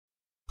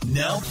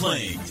Now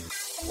playing.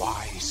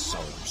 Why so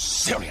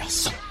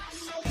serious?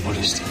 What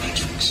is the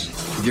Matrix?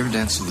 Have you ever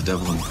danced with the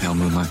devil in the pale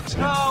moonlight?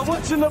 Oh,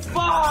 what's in the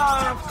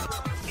box?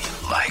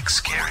 You like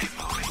scary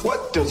movies.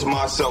 What does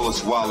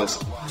Marcellus Wallace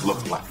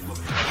look like?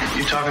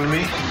 You talking to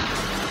me?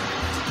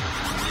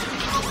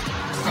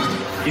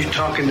 You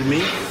talking to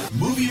me?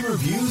 Movie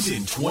reviews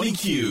in 20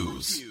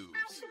 Qs.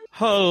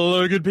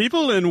 Hello, good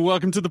people, and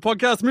welcome to the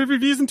podcast Movie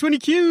Reviews in 20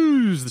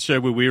 Qs, the show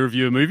where we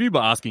review a movie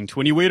by asking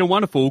 20 weird and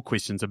wonderful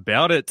questions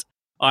about it.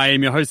 I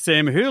am your host,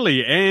 Sam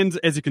Hurley, and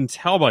as you can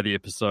tell by the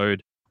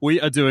episode, we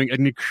are doing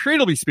an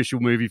incredibly special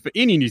movie for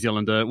any New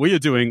Zealander. We are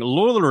doing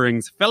Lord of the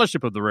Rings,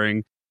 Fellowship of the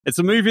Ring. It's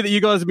a movie that you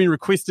guys have been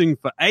requesting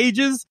for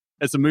ages.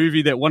 It's a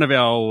movie that one of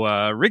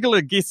our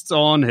regular guests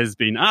on has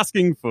been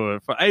asking for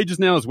ages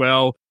now as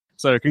well.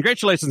 So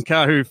congratulations,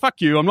 Kahu.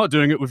 Fuck you. I'm not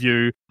doing it with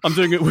you. I'm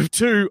doing it with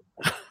two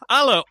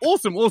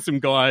awesome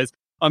guys.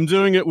 I'm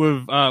doing it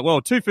with,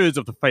 two-thirds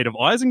of the Fate of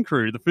Eisen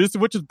crew. The first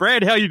of which is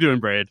Brad. How you doing,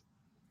 Brad?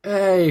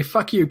 Hey,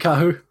 fuck you,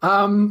 Kahu.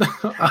 I'm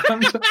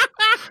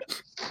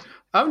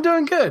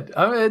doing good.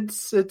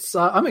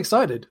 I'm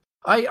excited.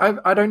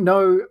 I don't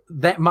know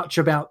that much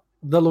about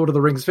the Lord of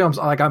the Rings films.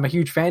 I'm a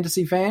huge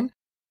fantasy fan,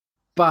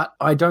 but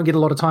I don't get a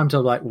lot of time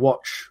to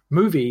watch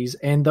movies,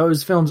 and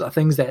those films are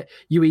things that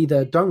you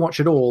either don't watch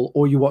at all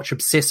or you watch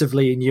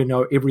obsessively and you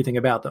know everything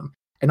about them.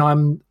 And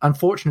I'm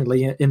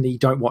unfortunately in the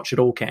don't watch at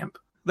all camp.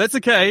 That's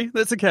okay.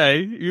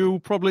 You'll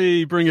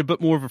probably bring a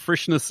bit more of a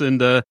freshness and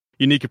a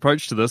unique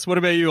approach to this. What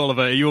about you,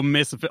 Oliver? Are you a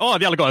massive... Oh,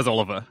 the other guy's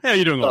Oliver. How are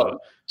you doing, Oliver?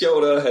 Kia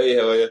ora, hey,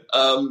 how are you?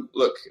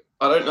 Look,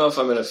 I don't know if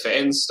I'm in a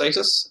fan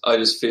status. I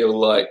just feel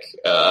like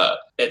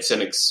it's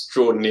an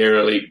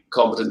extraordinarily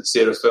competent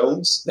set of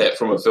films that,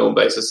 from a film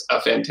basis,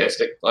 are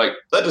fantastic.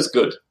 That is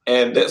good.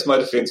 And that's my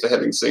defense for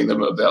having seen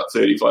them about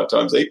 35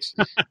 times each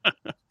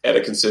at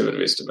a conservative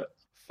estimate.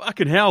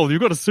 Fucking hell,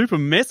 you've got a super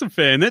massive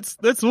fan.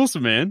 That's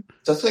awesome, man.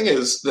 The thing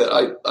is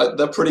that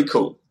they're pretty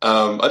cool.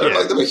 I don't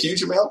like them a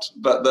huge amount,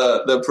 but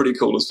they're pretty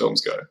cool as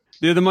films go.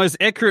 They're the most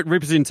accurate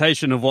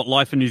representation of what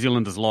life in New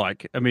Zealand is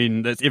like. I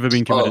mean, that's ever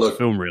been committed to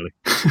film, really.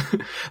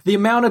 The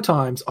amount of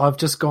times I've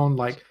just gone,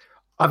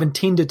 I've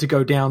intended to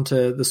go down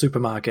to the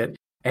supermarket,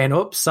 and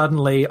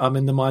suddenly I'm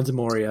in the Mines of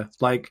Moria.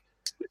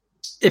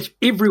 If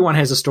everyone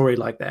has a story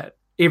like that,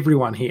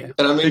 everyone here.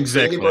 And I mean,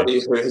 exactly. For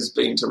anybody who has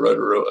been to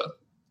Rotorua,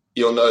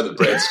 you'll know that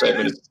Brad's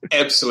statement is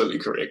absolutely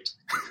correct.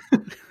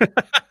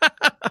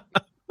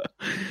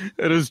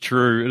 It is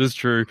true.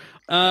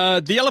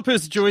 The other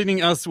person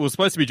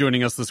supposed to be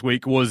joining us this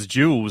week was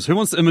Jules. Who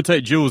wants to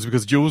imitate Jules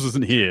because Jules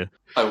isn't here?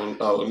 I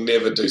will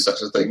never do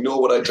such a thing,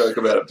 nor would I joke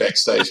about it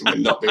backstage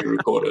when not being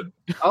recorded.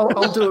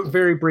 I'll do it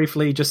very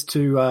briefly just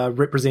to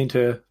represent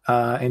her,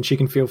 and she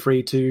can feel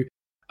free to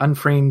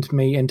unfriend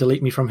me and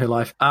delete me from her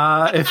life.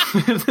 Hi,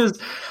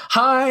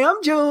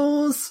 I'm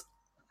Jules.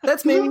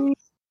 That's me.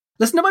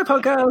 Listen to my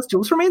podcast,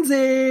 Jules from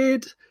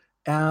NZ.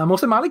 I'm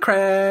also Marley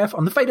Craft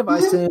on the Fate of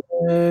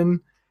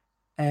Eisen,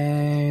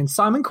 and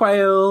Simon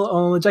Quayle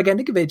on the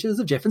Gigantic Adventures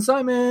of Jeff and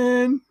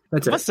Simon.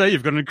 That's it. I must say,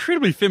 you've got an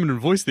incredibly feminine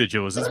voice there,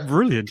 Jules. It's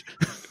brilliant.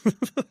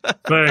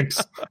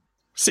 Thanks.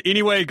 So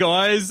anyway,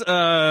 guys,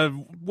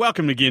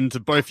 welcome again to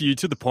both of you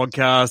to the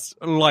podcast.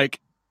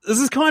 This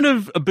is kind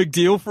of a big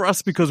deal for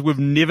us because we've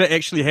never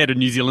actually had a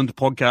New Zealand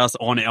podcast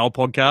on our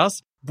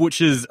podcast,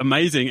 which is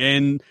amazing.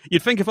 And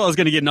you'd think if I was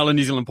going to get another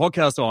New Zealand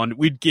podcast on,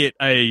 we'd get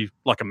a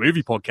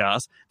movie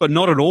podcast, but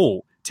not at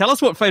all. Tell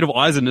us what Fate of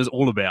Eisen is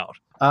all about.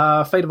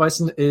 Fate of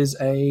Eisen is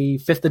a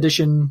 5th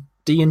edition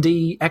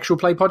D&D actual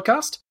play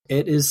podcast.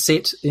 It is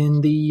set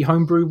in the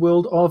homebrew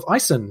world of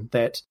Eisen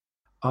that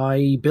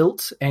I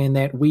built and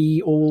that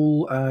we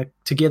all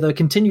together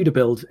continue to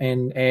build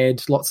and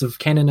add lots of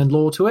canon and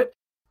lore to it.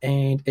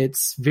 And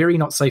it's very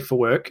not safe for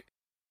work.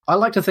 I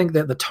like to think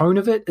that the tone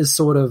of it is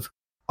sort of,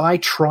 I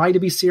try to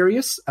be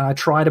serious. I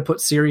try to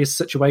put serious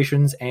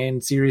situations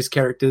and serious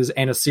characters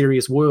and a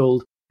serious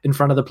world in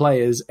front of the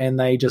players, and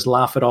they just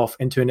laugh it off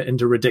and turn it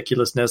into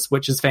ridiculousness,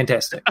 which is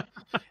fantastic.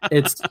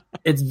 It's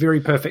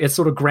very perfect. It's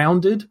sort of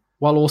grounded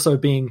while also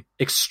being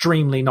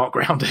extremely not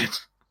grounded.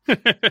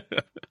 It's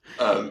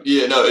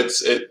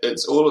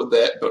all of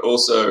that, but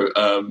also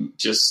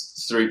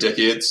just 3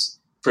 dickheads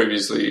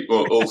previously,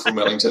 all from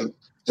Wellington,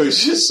 who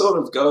just sort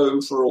of go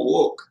for a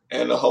walk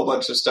and a whole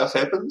bunch of stuff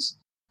happens.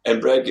 And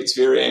Brad gets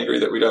very angry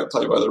that we don't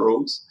play by the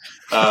rules.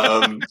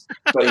 But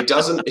he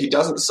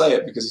doesn't say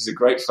it because he's a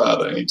great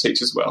father and he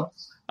teaches well.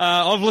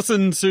 I've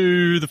listened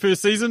to the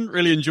first season,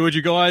 really enjoyed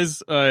you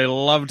guys. I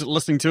loved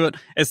listening to it.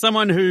 As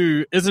someone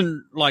who has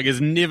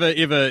never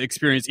ever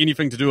experienced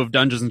anything to do with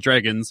Dungeons and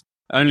Dragons,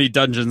 only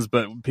dungeons,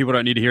 but people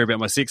don't need to hear about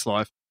my sex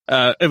life.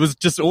 It was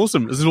just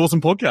awesome. It's an awesome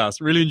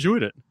podcast. Really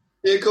enjoyed it.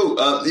 Yeah, cool.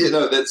 That's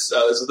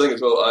the thing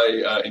as well.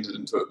 I entered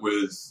into it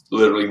with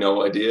literally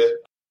no idea.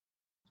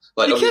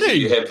 You're kidding?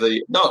 You have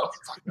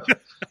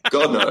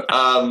God no.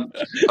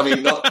 I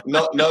mean,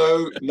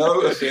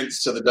 no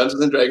offense to the Dungeons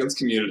and Dragons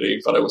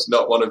community, but I was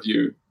not one of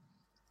you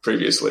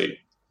previously.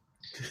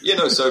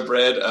 So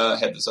Brad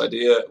had this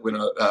idea when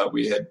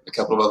we had a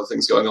couple of other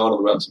things going on in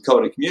the Wellington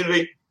comedy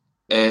community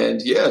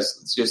And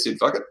yes, just said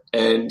fuck it.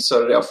 And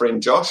so did our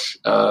friend Josh,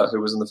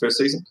 who was in the first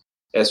season,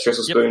 as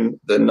Trestle Spoon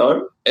the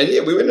gnome. And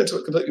yeah, we went into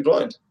it completely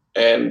blind.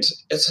 And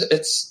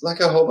it's like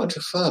a whole bunch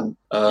of fun.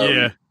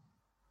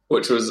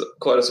 Which was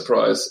quite a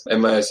surprise.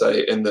 And may I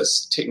say, in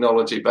this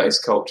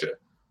technology-based culture,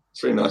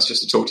 it's really nice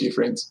just to talk to your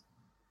friends.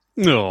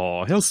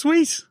 Oh, how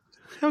sweet.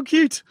 How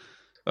cute.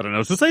 I don't know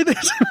what to say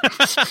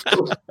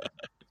that.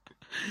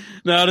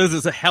 No, it is.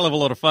 It's a hell of a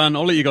lot of fun.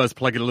 I'll let you guys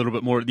plug it a little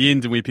bit more at the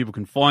end and where people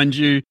can find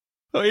you.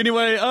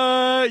 Anyway,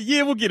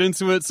 we'll get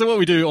into it. So what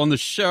we do on the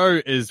show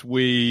is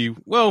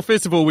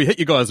first of all, we hit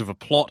you guys with a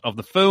plot of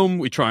the film.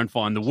 We try and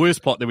find the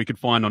worst plot that we could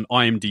find on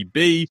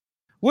IMDb,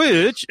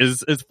 which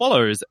is as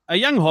follows. A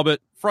young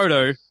hobbit,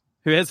 Frodo,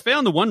 who has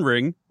found the One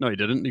Ring, no he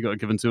didn't, he got it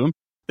given to him,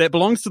 that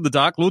belongs to the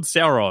Dark Lord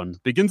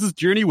Sauron, begins his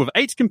journey with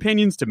 8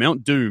 companions to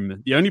Mount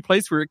Doom, the only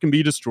place where it can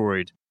be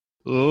destroyed.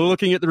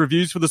 Looking at the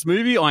reviews for this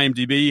movie,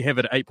 IMDb have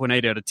it at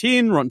 8.8 out of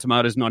 10, Rotten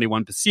Tomatoes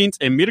 91%,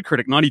 and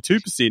Metacritic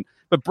 92%.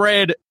 But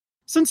Brad,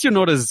 since you're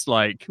not as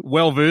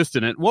well-versed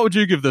in it, what would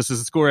you give this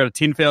as a score out of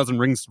 10,000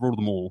 rings to rule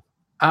them all?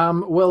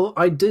 Well,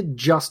 I did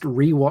just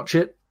rewatch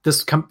it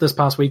this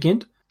past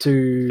weekend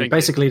to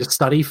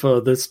study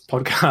for this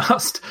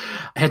podcast.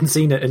 I hadn't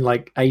seen it in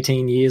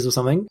 18 years or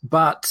something,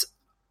 but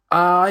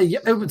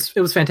it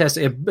was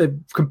fantastic. It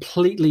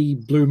completely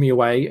blew me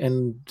away,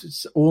 and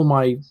all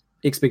my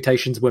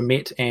expectations were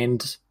met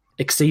and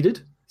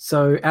exceeded.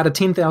 So out of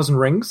 10,000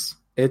 rings,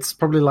 it's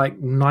probably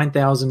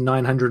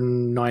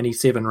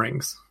 9,997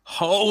 rings.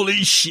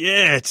 Holy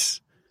shit!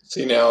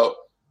 See now,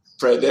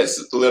 Brad,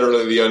 that's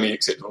literally the only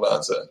acceptable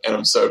answer, and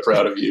I'm so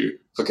proud of you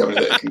for coming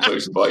to that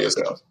conclusion by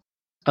yourself.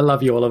 I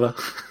love you, Oliver.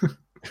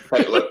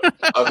 Hey, look,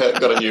 I've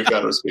got a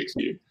newfound respect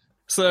for you.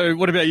 So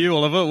what about you,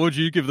 Oliver? What would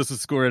you give this a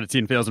score out of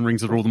 10,000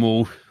 rings to rule them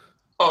all?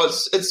 Oh,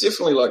 it's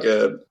definitely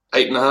a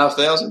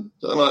 8,500,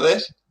 something like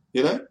that,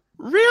 you know?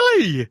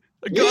 Really?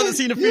 A guy that's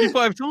seen it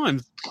 35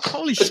 times.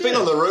 Holy shit! It's been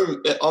on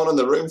in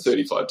the room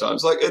 35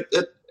 times.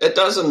 It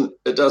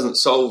doesn't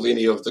solve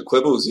any of the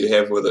quibbles you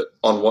have with it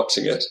on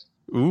watching it.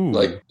 Ooh.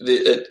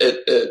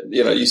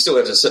 You still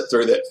have to sit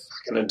through that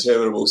fucking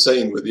interminable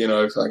scene with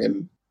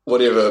fucking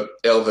whatever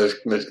elvish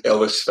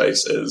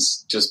face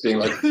is, just being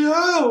like, the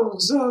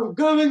elves are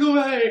coming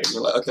away. And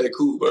you're like, okay,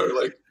 cool, bro.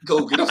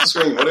 Cool, get off the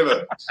screen,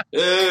 whatever.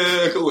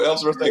 Yeah, cool,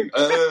 elves are a thing.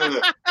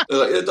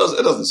 It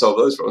doesn't solve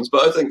those problems,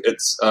 but I think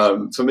it's,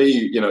 for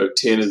me,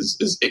 10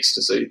 is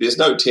ecstasy. There's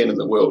no 10 in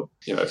the world,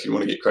 if you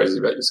want to get crazy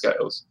about your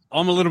scales.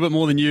 I'm a little bit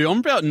more than you. I'm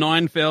about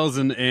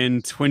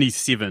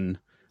 9,027.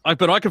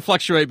 But I can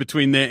fluctuate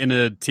between that and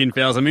a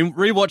 10,000. I mean,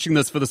 rewatching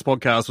this for this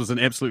podcast was an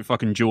absolute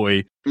fucking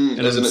joy. And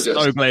I'm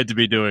so glad to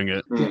be doing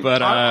it.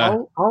 But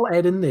I'll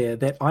add in there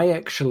that I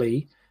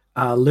actually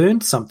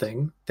learned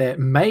something that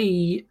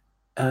may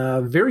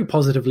very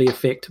positively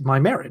affect my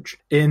marriage.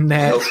 In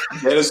that,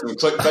 that is some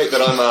clickbait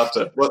that I'm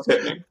after. What's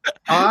happening?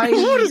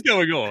 What is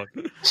going on?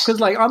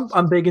 Because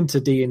I'm big into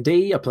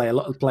D&D. I play a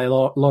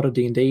lot of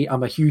D&D.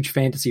 I'm a huge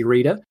fantasy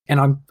reader,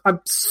 and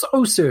I'm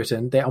so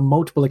certain that on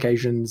multiple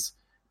occasions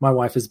my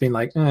wife has been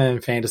like,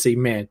 fantasy,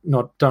 man,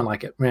 don't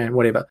like it, man,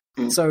 whatever.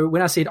 So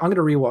when I said, I'm going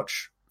to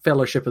rewatch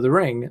Fellowship of the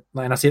Ring,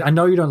 and I said, I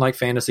know you don't like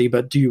fantasy,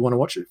 but do you want to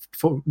watch it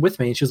with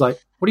me? And she was like,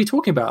 what are you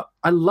talking about?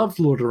 I love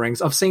Lord of the Rings.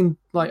 I've seen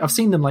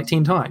them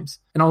 10 times.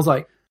 And I was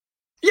like,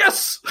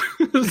 yes,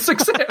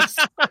 success.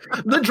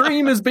 The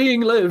dream is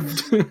being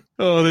lived.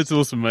 Oh, that's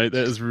awesome, mate.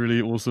 That is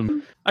really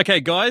awesome.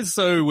 Okay, guys,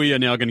 so we are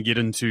now going to get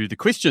into the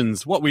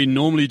questions. What we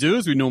normally do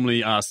is we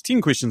normally ask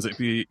 10 questions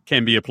that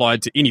can be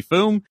applied to any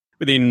film.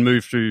 We then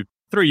move through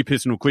 3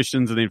 personal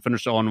questions and then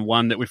finish on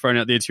one that we've thrown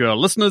out there to our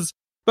listeners.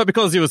 But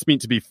because there was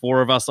meant to be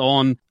 4 of us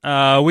on,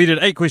 we did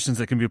 8 questions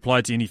that can be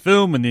applied to any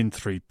film and then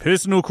 3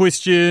 personal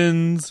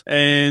questions.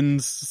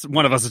 And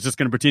one of us is just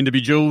going to pretend to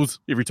be Jules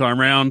every time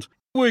round.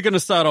 We're going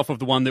to start off with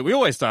the one that we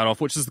always start off,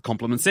 which is the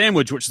compliment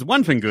sandwich, which is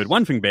one thing good,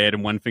 one thing bad,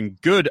 and one thing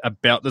good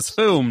about this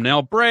film.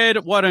 Now, Brad,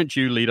 why don't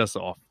you lead us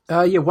off?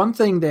 One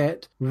thing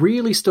that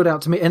really stood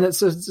out to me, and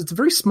it's a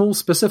very small,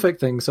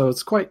 specific thing, so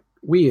it's quite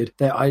weird,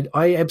 that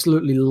I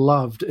absolutely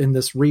loved in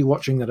this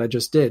rewatching that I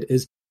just did,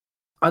 is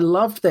I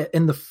loved that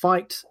in the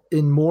fight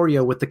in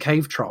Moria with the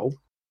cave troll,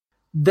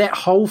 that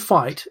whole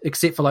fight,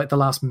 except for the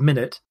last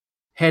minute,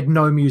 had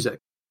no music.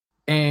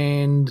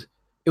 And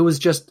it was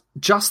just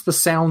the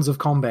sounds of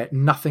combat,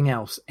 nothing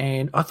else.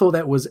 And I thought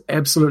that was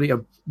absolutely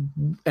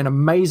an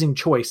amazing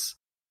choice,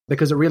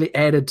 because it really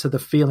added to the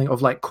feeling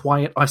of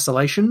quiet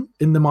isolation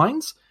in the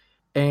mines,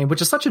 and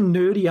which is such a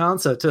nerdy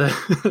answer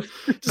to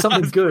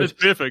something good. It's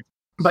perfect.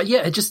 But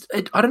yeah,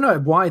 I don't know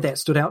why that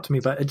stood out to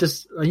me, but I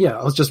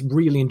was just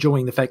really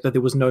enjoying the fact that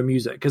there was no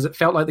music, because it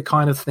felt like the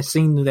kind of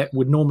scene that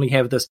would normally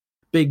have this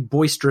big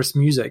boisterous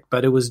music,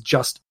 but it was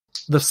just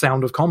the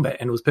sound of combat,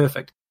 and it was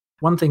perfect.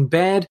 One thing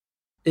bad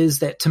is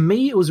that to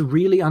me, it was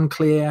really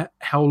unclear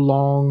how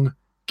long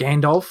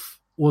Gandalf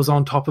was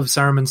on top of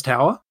Saruman's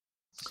tower.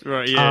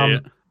 Right, yeah.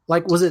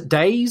 Was it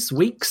days,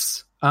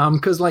 weeks?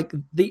 Because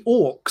the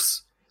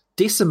orcs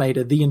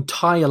decimated the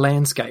entire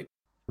landscape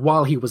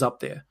while he was up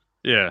there.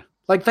 Yeah.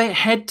 They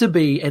had to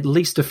be at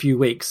least a few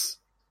weeks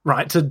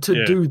right? To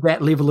do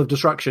that level of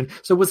destruction.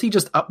 So was he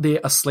just up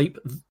there asleep,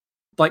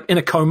 like in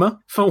a coma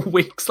for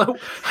weeks? Like,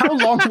 how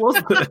long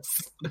was this?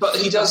 But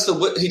he does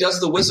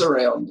the whiz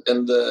around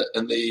in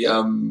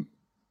the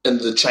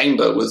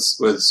chamber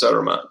with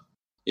Saruman.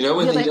 You know,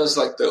 when he does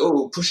like the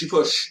pushy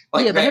push.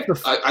 Like they have the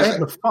fight.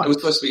 It was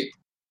supposed to be.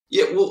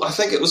 Yeah, well, I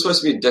think it was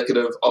supposed to be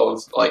indicative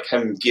of like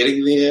him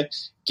getting there,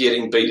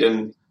 getting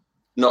beaten,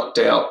 knocked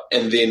out,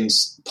 and then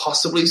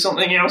possibly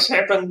something else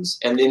happens,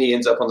 and then he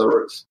ends up on the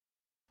roof.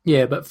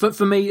 Yeah, but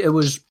for me, it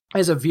was,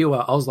 as a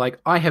viewer, I was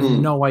like, I have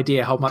no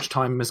idea how much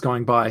time is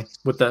going by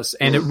with this,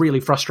 and it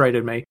really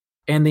frustrated me.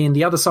 And then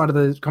the other side of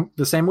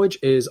the sandwich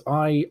is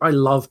I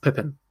love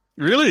Pippin.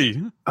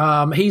 Really?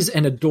 He's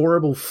an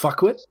adorable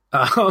fuckwit.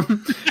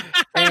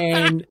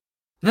 And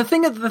the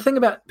thing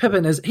about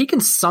Pippin is he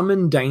can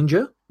summon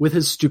danger with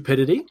his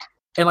stupidity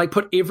and like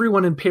put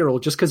everyone in peril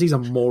just because he's a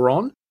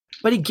moron,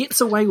 but he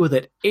gets away with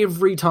it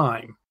every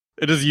time.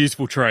 It is a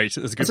useful trait.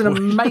 It's an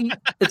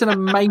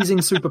amazing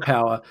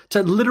superpower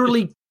to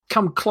literally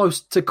come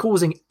close to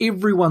causing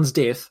everyone's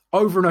death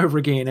over and over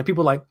again, and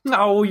people are like,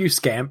 "Oh, you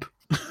scamp."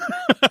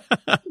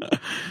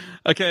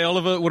 Okay,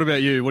 Oliver, what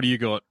about you? What do you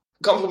got?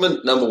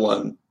 Compliment number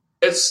one.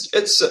 It's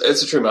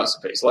a true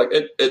masterpiece. Like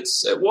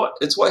it's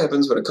what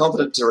happens when a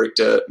competent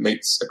director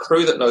meets a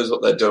crew that knows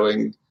what they're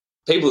doing,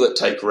 people that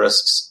take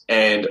risks,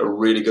 and a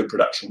really good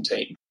production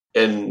team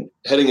in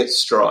hitting its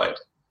stride.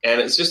 And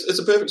it's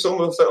a perfect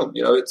storm of a film.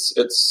 You know, it's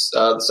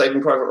the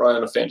Saving Private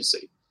Ryan of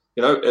fantasy.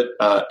 You know,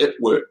 it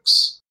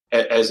works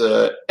as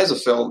a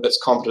film. It's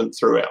competent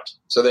throughout.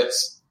 So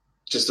that's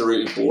just a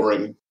really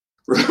boring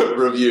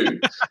review.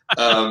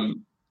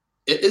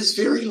 It is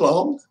very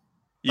long.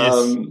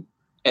 Yes.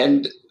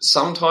 And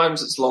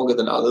sometimes it's longer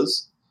than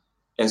others,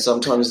 and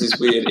sometimes there's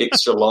weird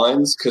extra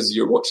lines because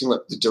you're watching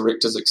like the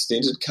director's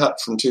extended cut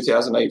from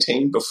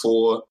 2018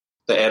 before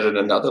they added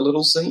another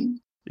little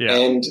scene,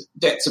 and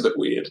that's a bit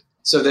weird.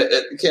 So that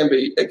it can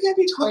be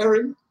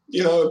tiring,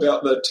 you know,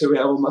 about the 2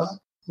 hour mark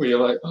where you're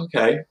like,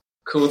 okay,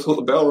 cool. I thought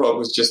the bell rod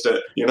was just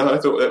it, you know. I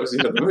thought that was the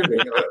end of the movie.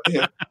 Like,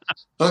 yeah,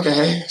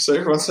 okay. So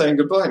everyone's saying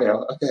goodbye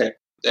now. Okay.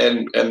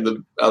 And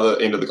the other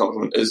end of the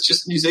compliment is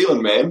just New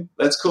Zealand, man.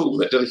 That's cool.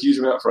 That did a huge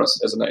amount for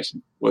us as a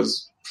nation,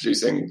 was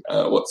producing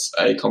what's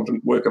a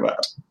competent work of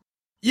art.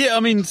 Yeah, I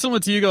mean, similar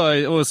to you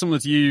guys, or similar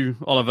to you,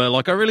 Oliver,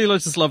 like, I really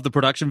just love the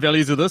production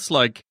values of this.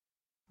 Like,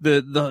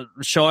 the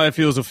Shire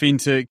feels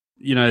authentic.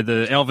 You know,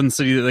 the Elven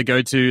city that they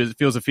go to, it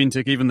feels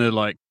authentic. Even the,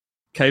 like,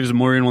 Caves of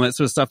Moria and all that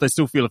sort of stuff, they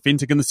still feel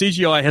authentic. And the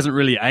CGI hasn't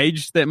really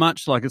aged that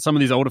much. Like, some of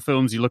these older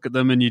films, you look at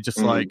them and you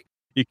just, like,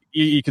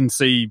 you can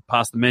see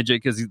past the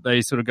magic as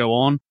they sort of go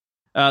on.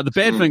 The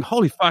bad thing,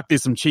 holy fuck,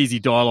 there's some cheesy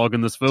dialogue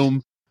in this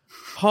film.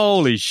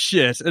 Holy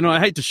shit. And I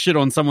hate to shit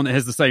on someone that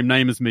has the same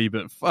name as me,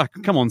 but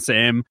fuck, come on,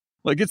 Sam.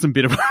 Like, get some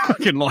better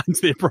fucking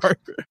lines there, bro.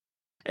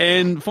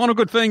 And final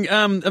good thing,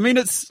 I mean,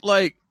 it's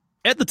like,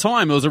 at the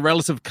time, it was a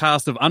relative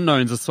cast of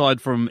unknowns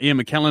aside from Ian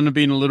McKellen had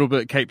been a little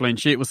bit, Cate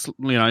Blanchett was,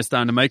 you know,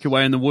 starting to make her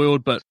way in the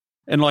world,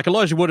 and like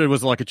Elijah Wood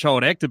was like a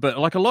child actor, but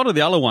like a lot of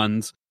the other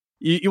ones,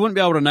 you wouldn't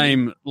be able to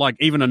name, like,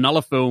 even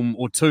another film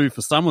or two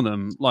for some of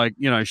them. Like,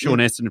 you know, Sean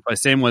Astin to play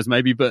Samwise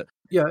maybe, but...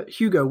 Yeah,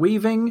 Hugo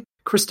Weaving,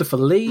 Christopher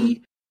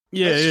Lee.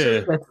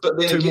 Yeah. But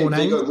then again,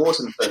 Viggo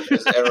Mortensen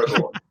is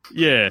Aragorn.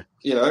 Yeah.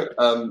 You know,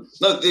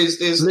 no,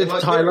 there's Liv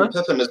like Tyler. Merry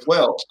Pippin as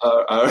well.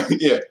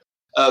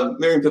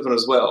 Merry and Pippin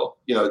as well.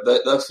 You know,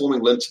 they're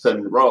forming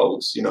linchpin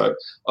roles. You know,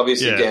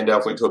 obviously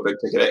Gandalf went to a big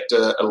ticket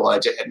actor.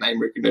 Elijah had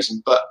name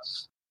recognition, but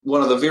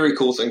one of the very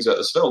cool things about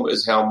this film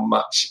is how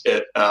much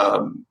it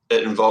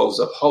involves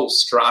a whole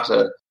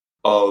strata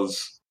of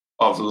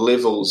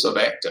levels of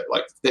actor.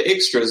 Like, the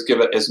extras give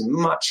it as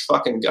much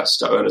fucking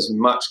gusto and as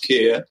much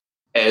care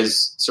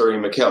as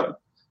Serena McKellen.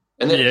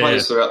 And that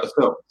plays throughout the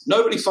film.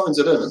 Nobody phones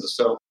it in this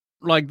film.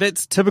 Like,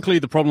 that's typically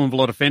the problem with a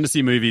lot of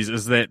fantasy movies,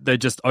 is that they're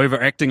just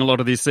overacting a lot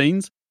of these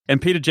scenes. And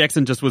Peter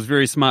Jackson just was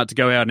very smart to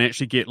go out and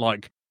actually get,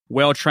 like,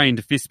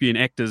 well-trained thespian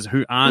actors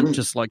who aren't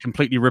just, like,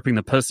 completely ripping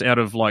the piss out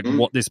of, like,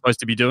 what they're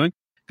supposed to be doing.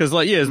 Because,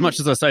 like, as much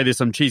as I say there's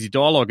some cheesy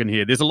dialogue in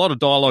here, there's a lot of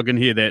dialogue in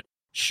here that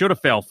should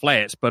have fell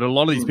flat, but a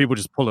lot of these people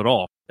just pull it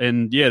off.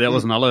 And, that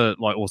was another,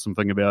 like, awesome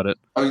thing about it.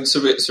 I mean,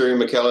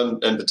 Serena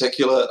McKellen in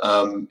particular,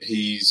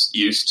 he's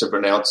used to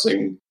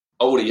pronouncing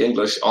oldie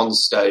English on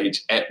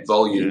stage at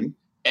volume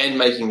and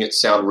making it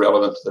sound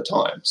relevant to the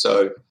time.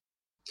 So,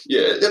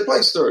 that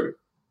plays through.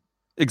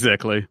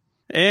 Exactly.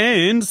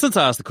 And since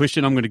I asked the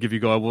question, I'm going to give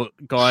you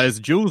guys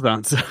Jules'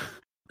 answer.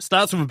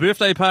 Starts with a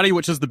birthday party,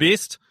 which is the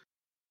best.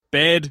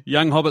 Bad,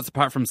 young hobbits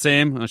apart from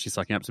Sam. Oh, she's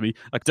sucking up to me.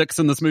 Like dicks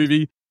in this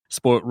movie.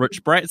 Spoiled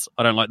rich brats.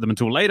 I don't like them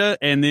until later.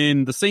 And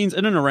then the scenes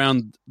in and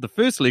around the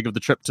first leg of the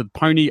trip to the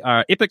pony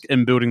are epic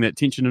in building that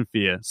tension and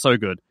fear. So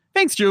good.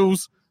 Thanks,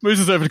 Jules.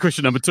 Moves us over to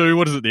question number 2.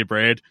 What is it there,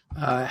 Brad?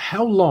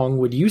 How long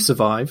would you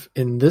survive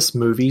in this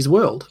movie's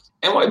world?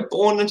 Am I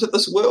born into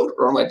this world,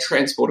 or am I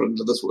transported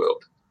into this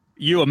world?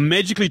 You are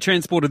magically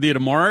transported there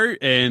tomorrow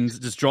and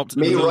just dropped...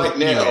 Me right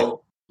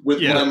now,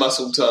 with my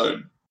muscle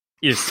tone.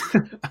 Yes.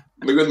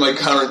 Me with my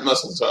current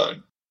muscle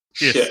tone.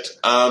 Yes. Shit.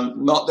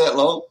 Not that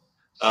long.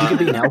 You could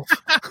be an elf.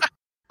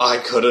 I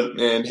couldn't,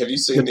 man. Have you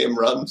seen them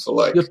run for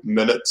like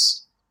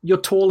minutes? You're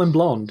tall and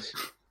blonde.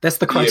 That's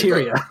the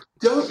criteria. Yeah,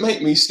 don't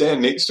make me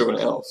stand next to an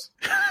elf.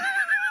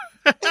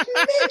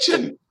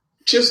 Imagine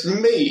just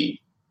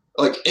me,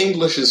 like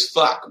English as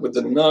fuck with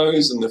the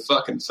nose and the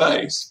fucking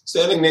face,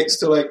 standing next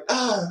to like,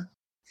 it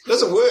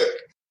doesn't work.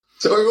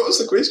 Sorry, what was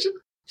the question?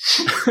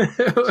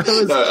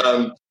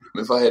 No,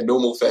 if I had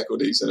normal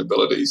faculties and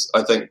abilities,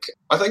 I think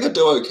I'd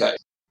do okay.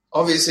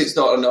 Obviously, it's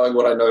not knowing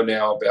what I know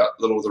now about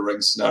Lord of the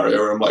Rings scenario,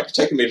 where I'm like,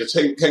 taking me to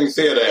King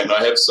Theoden, and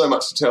I have so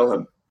much to tell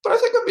him. But I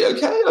think I'd be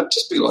okay. I'd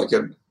just be like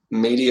a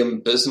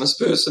medium business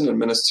person in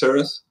Minas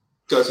Tirith.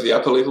 Go for the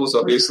upper levels,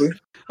 obviously.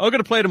 I've got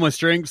to play to my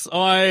strengths.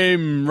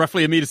 I'm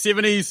roughly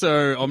 1.70 m,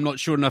 so I'm not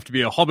short enough to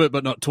be a hobbit,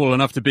 but not tall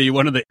enough to be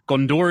one of the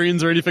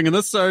Gondorians or anything in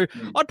this. So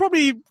I'd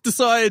probably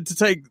decide to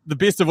take the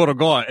best of what I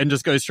got and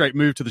just go straight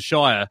move to the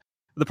Shire.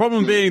 The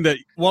problem being that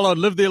while I'd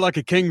live there like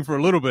a king for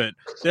a little bit,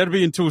 that'd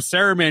be until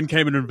Saruman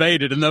came and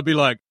invaded, and they'd be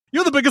like,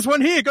 "You're the biggest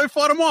one here, go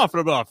fight him off." And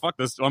I'd be like, "Fuck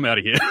this, I'm out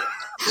of here."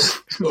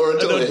 Or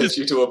until they hit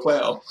you to a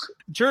plough.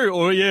 True,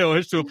 or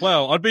hitch to a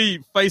plough. I'd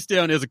be face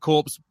down as a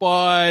corpse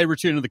by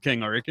Return of the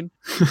King, I reckon.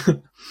 It's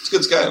a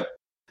good scale.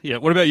 Yeah,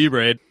 what about you,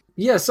 Brad?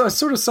 Yeah, so I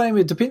sort of saying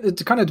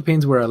it kind of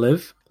depends where I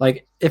live.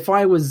 Like, if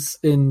I was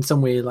in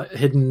somewhere like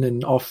hidden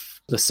and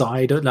off the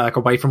side, like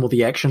away from all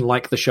the action,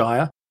 like the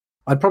Shire,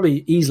 I'd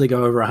probably easily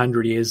go over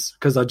 100 years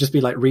because I'd just be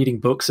like reading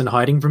books and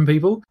hiding from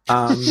people.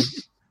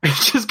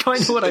 It's just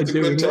kind of what I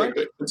do.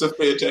 Tactic. It's a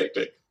fair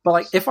tactic. But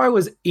like, if I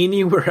was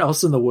anywhere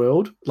else in the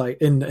world, like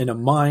in a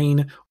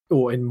mine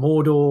or in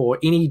Mordor or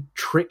any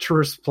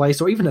treacherous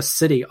place or even a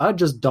city, I'd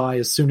just die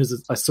as soon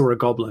as I saw a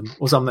goblin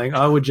or something.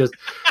 I would just,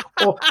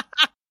 or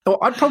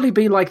I'd probably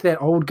be like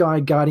that old guy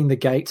guarding the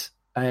gate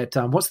at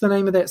what's the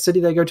name of that city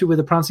they go to where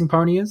the prancing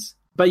pony is?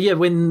 But yeah,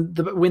 when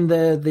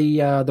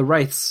the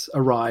wraiths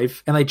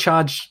arrive and they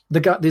charge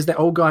there's that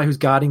old guy who's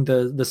guarding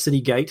the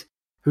city gate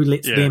who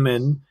lets them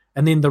in,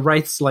 and then the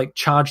wraiths like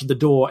charge the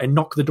door and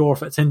knock the door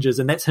off its hinges,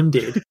 and that's him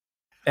dead.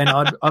 And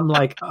I'm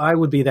like, I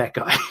would be that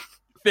guy.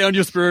 Found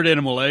your spirit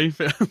animal, eh?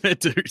 That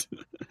dude.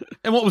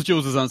 And what was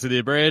Jules' answer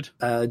there, Brad?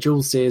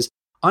 Jules says,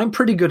 I'm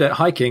pretty good at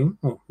hiking.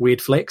 Oh, weird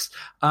flex.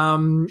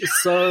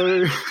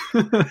 So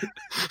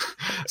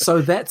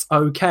that's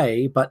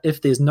okay, but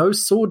if there's no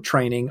sword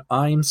training,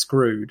 I'm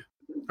screwed.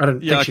 I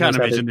can't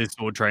imagine there's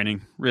sword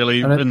training,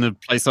 really, in a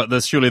place like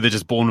this. Surely they're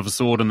just born with a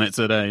sword and that's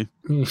it, eh?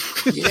 Yeah,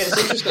 it's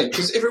interesting,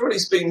 because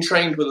everybody's been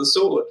trained with a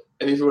sword,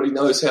 and everybody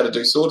knows how to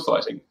do sword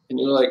fighting. And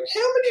you're like,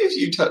 how many of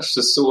you touched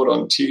a sword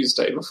on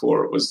Tuesday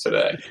before it was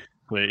today?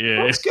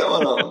 Yeah. What's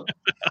going on?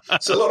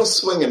 It's a lot of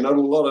swinging, not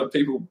a lot of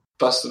people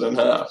busted in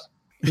half.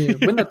 Yeah.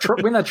 When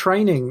they're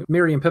training,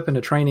 Merry and Pippin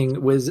are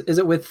training, is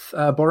it with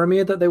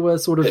Boromir that they were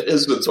sort of... It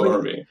is with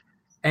Boromir.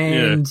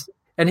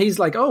 And he's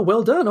like, oh,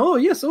 well done. Oh,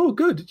 yes. Oh,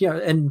 good. Yeah.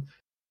 And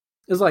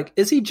it's like,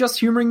 is he just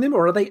humoring them,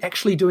 or are they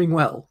actually doing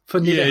well for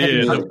never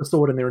having touched the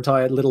sword in their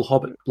entire little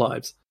hobbit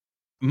lives?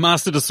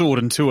 Mastered a sword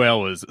in 2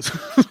 hours.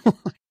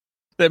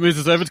 That moves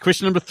us over to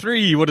question number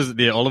 3. What is it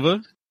there,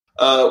 Oliver?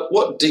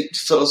 What deep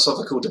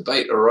philosophical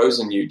debate arose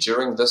in you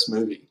during this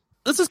movie?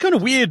 This is kind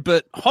of weird,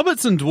 but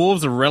hobbits and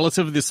dwarves are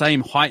relatively the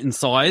same height and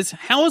size.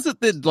 How is it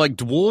that, like,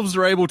 dwarves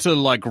are able to,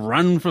 like,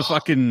 run for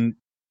fucking,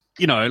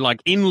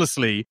 like,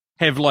 endlessly,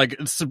 have, like,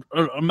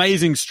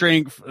 amazing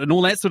strength and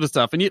all that sort of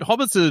stuff, and yet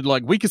hobbits are,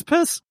 like, weak as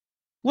piss?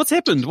 What's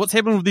happened? What's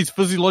happened with these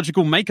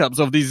physiological makeups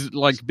of these,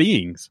 like,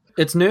 beings?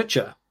 It's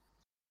nurture.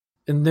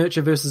 In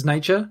nurture versus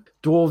nature,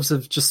 dwarves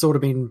have just sort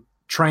of been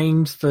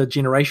trained for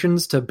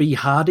generations to be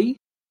hardy,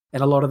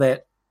 and a lot of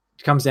that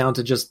comes down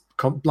to just,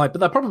 but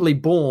they're probably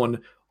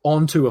born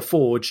onto a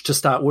forge to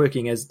start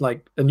working as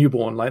like a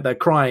newborn, like they're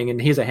crying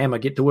and here's a hammer,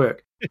 get to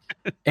work.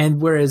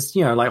 And whereas,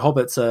 like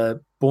hobbits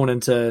are born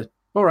into,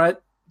 all right,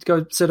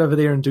 go sit over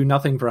there and do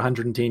nothing for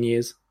 110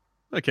 years.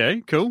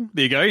 Okay, cool.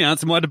 There you go. You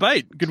answered my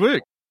debate. Good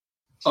work.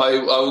 I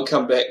will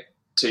come back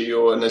to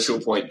your initial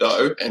point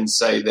though and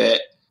say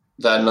that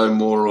they're no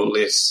more or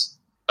less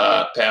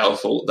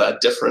powerful. They're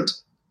different.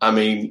 I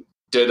mean,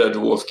 did a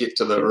dwarf get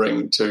to the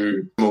ring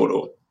to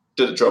Mordor?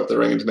 Did it drop the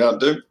ring into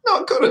Mount Doom?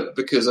 No, it couldn't,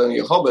 because only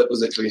a hobbit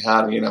was actually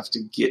hardy enough to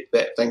get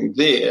that thing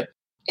there.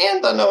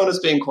 And they're known as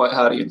being quite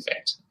hardy, in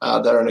fact.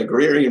 They're an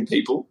agrarian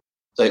people.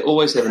 They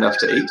always have enough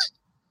to eat,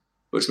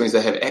 which means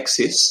they have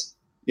access,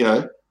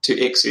 to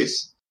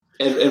excess.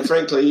 And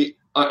frankly,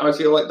 I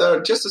feel like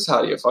they're just as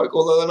hardy a folk,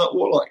 although they're not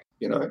warlike,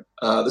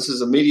 This is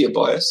a media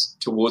bias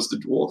towards the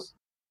dwarf.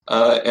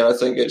 And I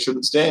think it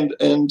shouldn't stand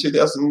in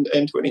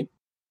 2020.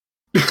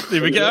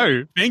 There we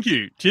go. Thank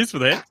you. Cheers for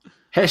that.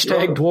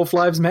 Hashtag Dwarf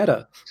Lives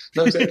Matter.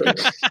 No, exactly.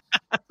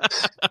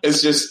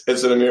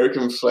 It's an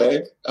American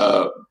flag,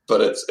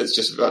 but it's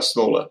just much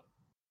smaller.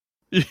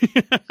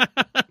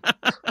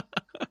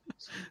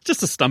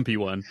 Just a stumpy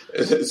one.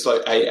 It's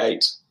like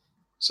A8.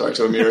 Sorry,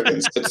 to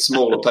Americans, it's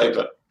smaller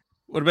paper.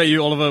 What about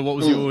you, Oliver? What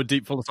was your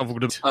deep philosophical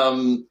debate?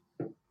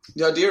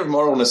 The idea of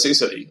moral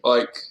necessity.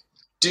 Like,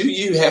 do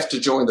you have to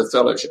join the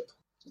Fellowship?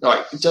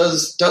 Like,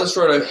 does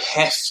Frodo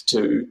have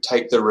to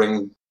take the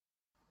ring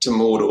to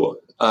Mordor?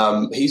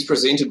 He's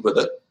presented with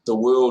it. The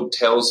world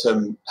tells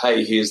him,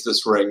 hey, here's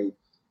this ring.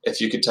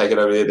 If you could take it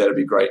over there, that'd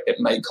be great. It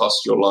may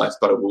cost your life,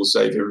 but it will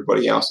save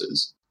everybody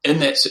else's. In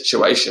that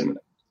situation,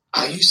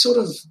 are you sort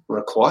of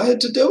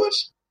required to do it?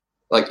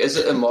 Like, is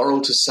it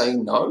immoral to say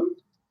no?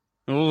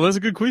 Well, that's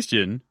a good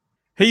question.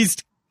 He's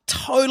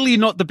totally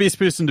not the best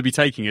person to be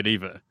taking it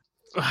either.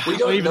 We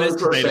don't know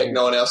for a fact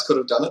no one else could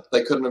have done it.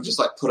 They couldn't have just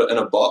like put it in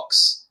a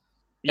box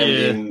and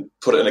then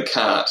put it in a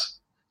cart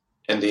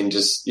and then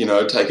just,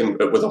 taken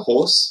it with a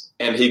horse,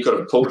 and he could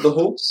have pulled the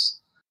horse,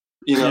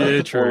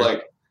 Yeah, true.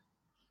 Or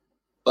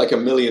like a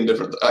million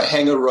different,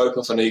 hang a rope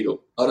off an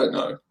eagle. I don't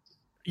know.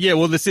 Yeah,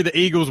 well, they say the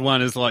Eagles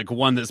one is like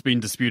one that's been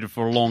disputed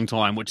for a long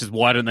time, which is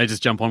why don't they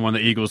just jump on one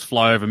of the Eagles,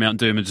 fly over Mount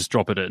Doom and just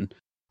drop it in?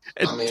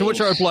 To which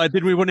I replied,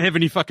 then we wouldn't have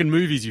any fucking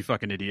movies, you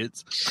fucking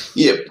idiots.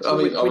 Yeah, I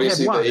mean,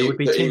 obviously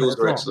the Eagles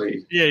were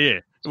actually... Yeah,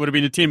 it would have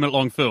been a 10-minute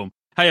long film.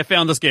 Hey, I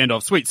found this,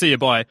 Gandalf. Sweet, see you,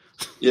 bye.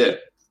 Yeah,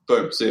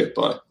 boom, see you,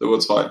 bye. The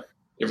wood's fine.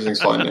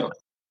 Everything's fine now.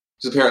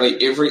 Because apparently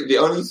the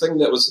only thing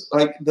that was,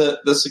 like,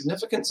 the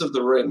significance of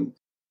the ring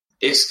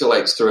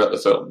escalates throughout the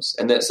films,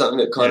 and that's something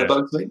that kind of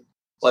bugs me.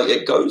 Like,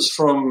 it goes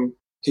from,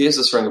 here's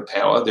this ring of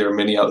power, there are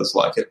many others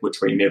like it,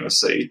 which we never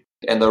see,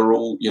 and they're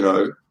all,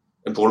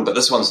 important, but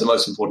this one's the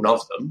most important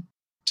of them,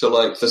 to,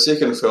 like, the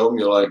second film,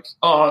 you're like,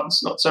 oh,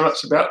 it's not so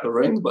much about the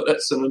ring, but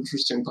that's an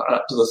interesting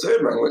part, to the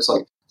third ring, where it's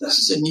like, this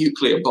is a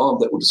nuclear bomb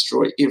that will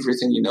destroy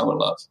everything you know and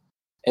love.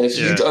 And if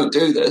you don't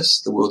do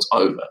this, the world's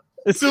over.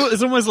 It's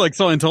almost like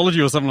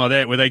Scientology or something like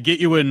that, where they get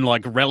you in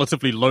like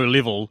relatively low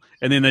level,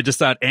 and then they just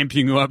start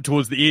amping you up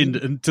towards the end,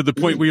 and to the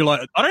point where you're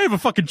like, I don't have a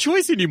fucking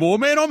choice anymore,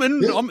 man. I'm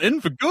in. Yeah. I'm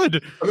in for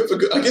good. I'm in for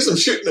good. I guess I'm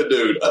shooting a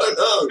dude. I don't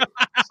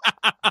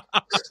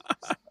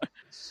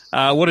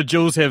know. What did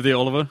Jules have there,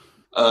 Oliver?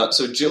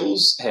 So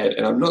Jules had,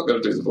 and I'm not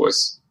going to do the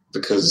voice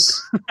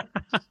because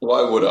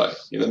why would I?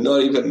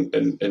 Not even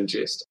in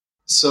jest.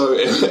 So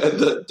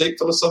the deep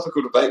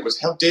philosophical debate was,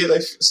 how dare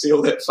they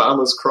steal that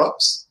farmer's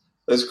crops?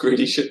 Those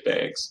greedy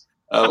shitbags.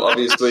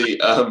 Obviously,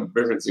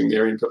 referencing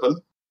Merry and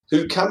Pippin,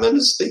 who come in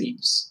as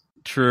thieves.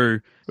 True.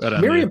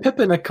 Merry and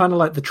Pippin are kind of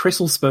like the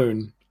trestle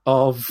spoon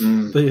of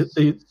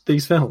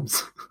these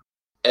films.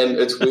 And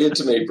it's weird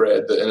to me,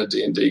 Brad, that in a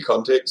D&D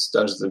context,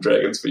 Dungeons &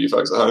 Dragons, for you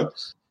folks at home,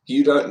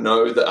 you don't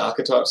know the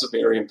archetypes of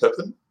Merry and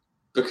Pippin.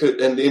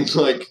 And then,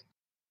 like,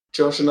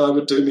 Josh and I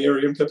would do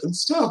Merry and Pippin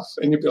stuff,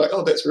 and you'd be like,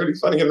 oh, that's really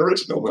funny and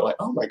original. We're like,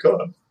 oh, my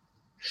God.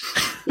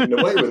 Getting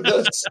away with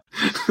this.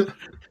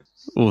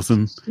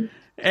 Awesome.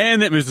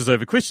 And that moves us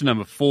over question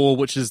number 4,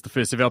 which is the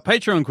first of our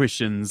Patreon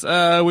questions.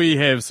 We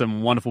have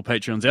some wonderful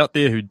Patreons out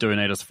there who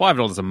donate us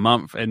 $5 a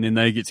month, and then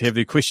they get to have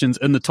their questions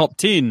in the top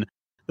 10.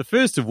 The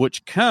first of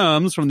which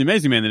comes from the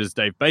amazing man that is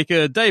Dave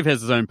Baker. Dave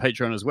has his own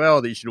Patreon as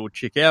well that you should all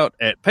check out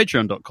at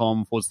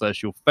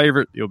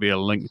patreon.com/your-favorite. There'll be a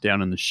link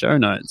down in the show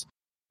notes.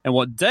 And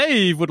what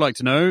Dave would like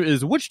to know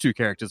is, which 2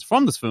 characters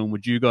from this film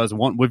would you guys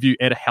want with you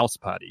at a house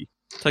party?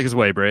 Take us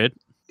away, Brad.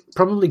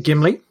 Probably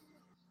Gimli.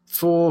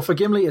 For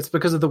Gimli, it's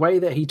because of the way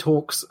that he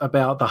talks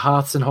about the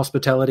hearths and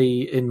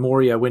hospitality in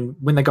Moria when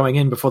they're going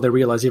in before they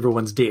realize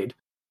everyone's dead.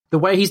 The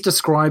way he's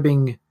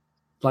describing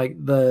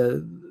like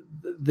the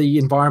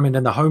environment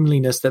and the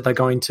homeliness that they're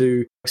going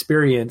to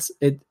experience.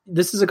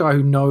 This is a guy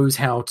who knows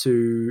how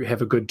to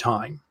have a good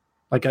time,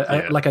 like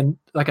a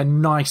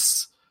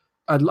nice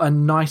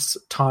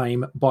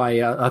time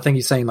by I think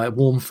he's saying like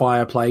warm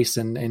fireplace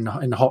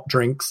and hot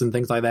drinks and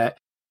things like that.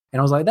 And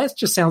I was like, that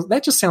just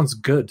sounds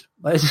good.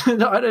 I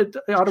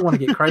don't want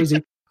to get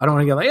crazy. I don't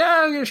want to get like,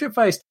 yeah, I'll get shit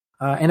faced.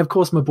 And of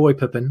course, my boy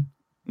Pippin,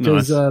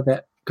 because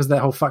that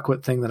whole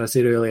fuckwit thing that I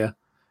said earlier.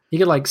 He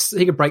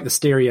could break the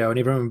stereo and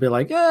everyone would be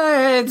like,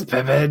 hey, it's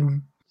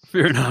Pippin.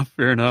 Fair enough.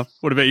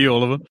 What about you,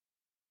 Oliver?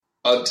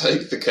 I'd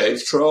take the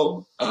cave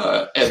troll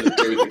and the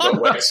dude that got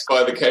waxed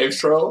by the cave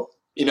troll.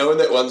 You know, in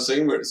that one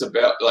scene where it's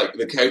about like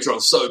the cave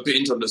troll's so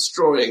bent on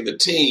destroying the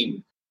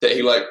team that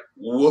he like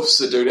woofs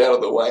the dude out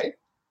of the way.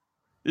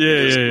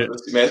 Yeah.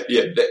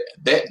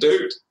 That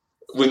dude,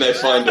 when they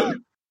find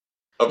him,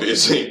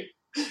 obviously,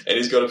 and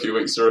he's got a few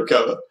weeks to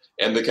recover,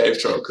 and the cave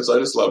troll, because I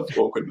just love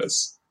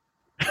awkwardness.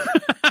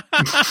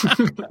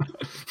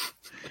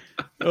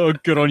 Oh,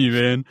 good on you,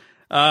 man.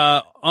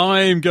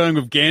 I'm going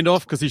with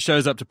Gandalf because he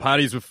shows up to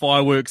parties with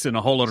fireworks and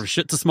a whole lot of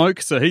shit to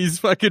smoke, so he's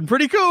fucking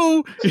pretty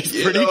cool.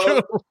 He's pretty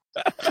cool.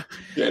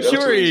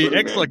 Sure, he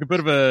acts like a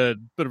bit of a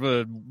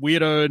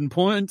weirdo in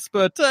points,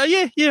 but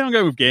yeah, I'm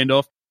going with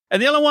Gandalf.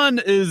 And the other one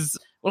is,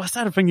 well, I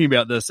started thinking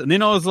about this, and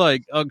then I was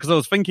like, because I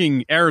was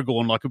thinking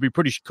Aragorn, like, it'd be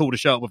pretty cool to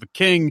show up with a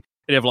king,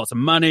 he'd have lots of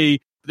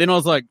money. But then I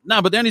was like,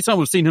 no, but the only time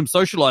we've seen him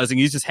socializing,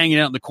 he's just hanging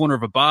out in the corner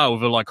of a bar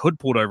with a like hood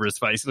pulled over his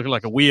face, looking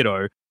like a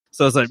weirdo.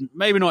 So I was like,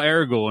 maybe not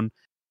Aragorn.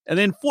 And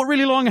then thought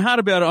really long and hard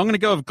about it. I'm going to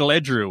go with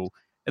Galadriel.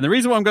 And the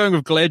reason why I'm going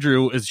with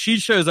Galadriel is she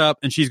shows up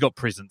and she's got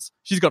presents.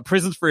 She's got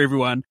presents for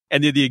everyone,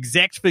 and they're the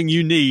exact thing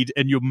you need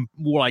in your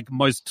like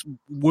most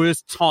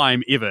worst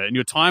time ever. In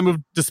your time of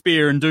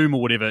despair and doom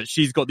or whatever,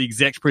 she's got the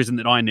exact present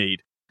that I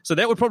need. So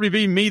that would probably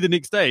be me the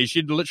next day.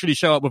 She'd literally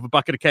show up with a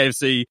bucket of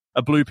KFC,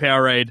 a blue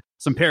Powerade,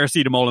 some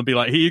paracetamol, and be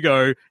like, here you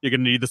go, you're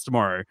going to need this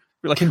tomorrow.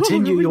 We're like,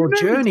 Continue your you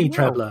know journey, this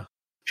well. traveller.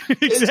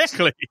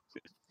 Exactly.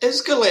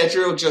 Is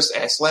Galadriel just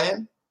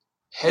Aslan?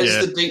 Has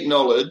Yeah. the deep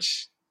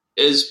knowledge,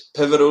 is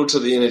pivotal to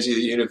the energy of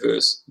the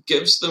universe,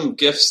 gives them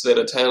gifts that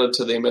are tailored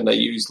to them and they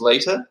use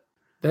later?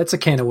 That's a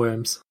can of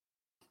worms.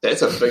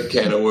 That's a big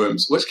can of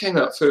worms. Which came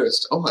out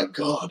first? Oh my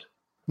god.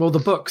 Well, the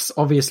books,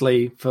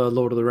 obviously, for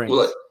Lord of the Rings.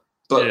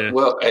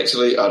 Well,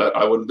 actually,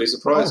 I wouldn't be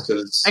surprised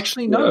because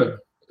Actually, no.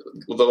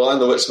 The Lion,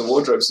 the Witch, and the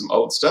Wardrobe, some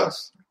old stuff.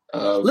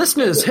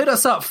 Listeners, hit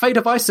us up,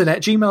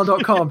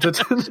 fateofison@gmail.com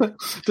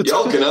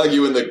Y'all can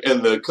argue in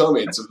the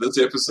comments of this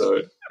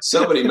episode.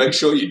 Somebody make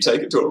sure you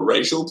take it to a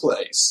racial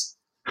place.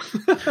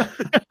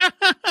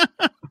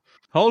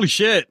 Holy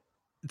shit.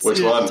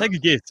 Which one? Take a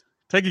guess.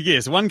 Take a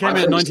guess. One came I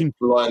out think in it's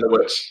The Lion, the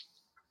Witch.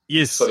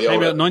 Yes, For the came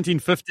older. out in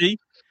 1950.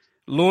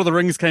 Lord of the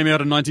Rings came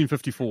out in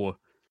 1954.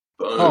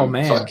 Boom. Oh,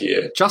 man. Fuck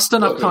yeah. Just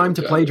enough Well, time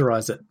to yeah.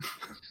 plagiarize it.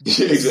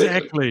 Yeah,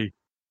 exactly.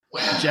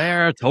 Exactly.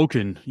 J.R.R.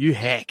 Tolkien, you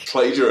hack.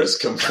 Plagiarist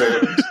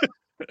confirmed.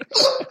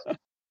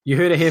 You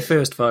heard it here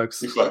first,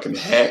 folks. You fucking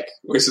hack.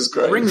 This is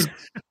great.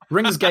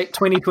 Ringsgate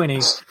 2020.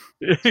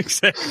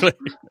 Exactly.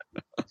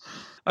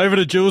 Over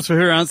to Jules for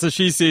her answer.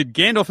 She said,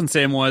 Gandalf and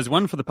Samwise,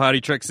 one for the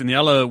party tricks and the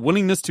other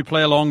willingness to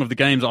play along with the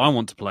games I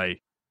want to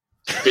play.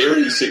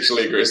 Very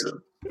sexually aggressive.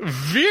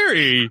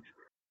 Very.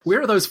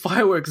 Where are those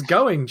fireworks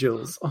going,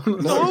 Jules?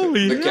 No,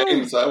 Holy the hell.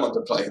 games I want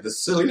to play, the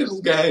silly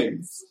little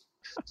games.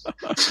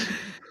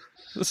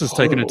 This has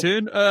taken a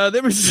turn.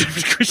 That was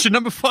question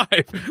number 5.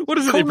 What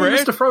is it Call there, me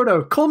Brad? Mr.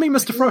 Frodo. Call me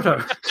Mr.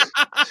 Frodo.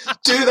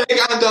 Do they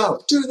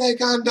Gandalf? Do they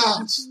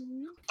Gandalf?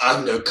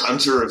 I'm no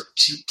conjurer of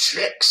cheap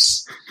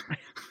tricks.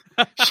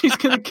 She's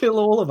going to kill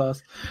all of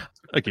us.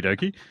 Okie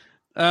dokie.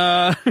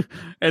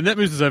 And that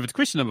moves us over to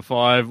question number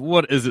 5.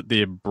 What is it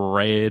there,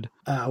 Brad?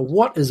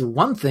 What is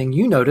one thing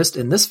you noticed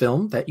in this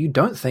film that you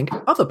don't think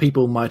other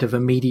people might have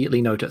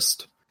immediately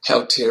noticed?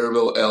 How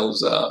terrible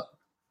elves are.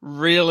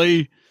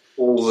 Really?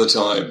 All the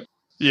time.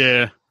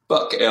 Yeah.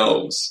 Fuck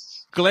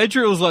elves.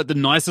 Galadriel's like the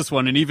nicest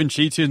one, and even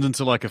she turns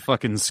into like a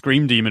fucking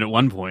scream demon at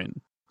one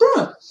point.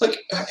 Bruh, like,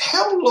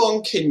 how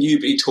long can you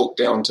be talked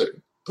down to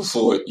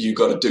before you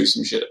got to do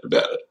some shit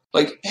about it?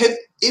 Like, have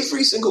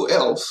every single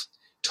elf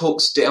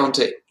talks down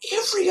to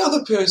every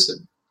other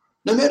person,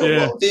 no matter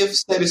what their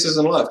status is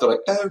in life. They're like,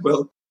 oh,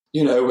 well,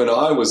 you know, when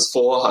I was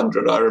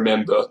 400, I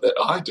remember that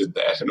I did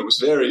that, and it was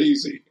very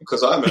easy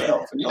because I'm an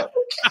elf. And you're like,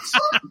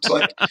 it's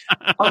like,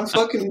 I'm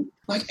fucking,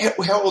 like,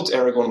 how old's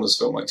Aragorn in this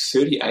film? Like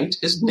 38?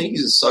 His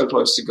knees are so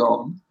close to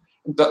gone.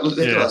 But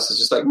Legolas is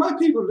just like, my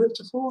people live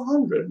to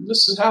 400, and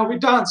this is how we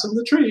dance in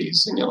the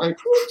trees. And you're like,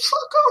 oh,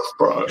 fuck off,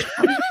 bro.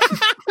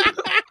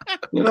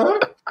 You know?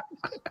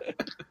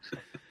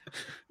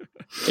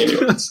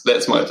 Anyways,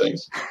 that's my thing.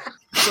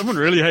 Someone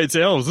really hates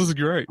elves. This is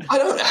great. I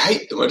don't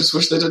hate them. I just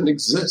wish they didn't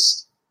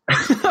exist.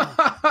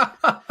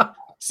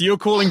 So you're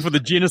calling for the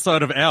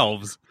genocide of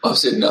elves? I've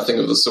said nothing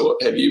of the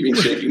sort. Have you been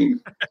checking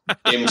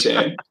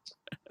M-Chan?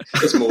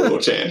 It's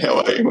Mordor Chan.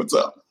 How are you? What's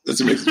up?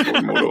 It's a message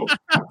from Mordor.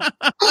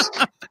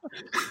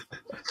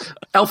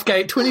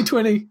 Elfgate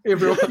 2020,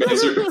 everyone.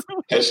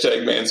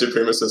 Hashtag man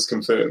supremacist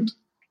confirmed.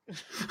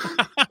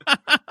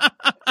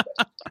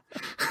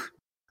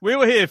 We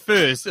were here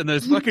first, and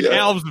those fucking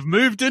elves have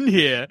moved in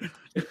here.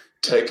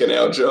 Taking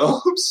our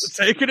jobs.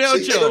 Taking our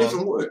See, they don't jobs.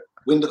 even work.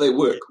 When do they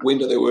work? When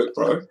do they work,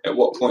 bro? At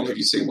what point have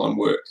you seen one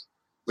work?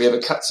 We have a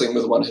cutscene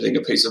with one hitting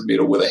a piece of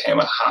metal with a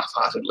hammer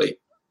half-heartedly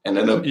and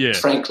in a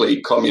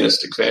frankly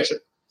communistic fashion.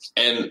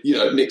 And, you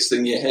know, next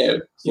thing you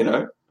have, you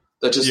know,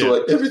 they're just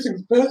like,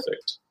 everything's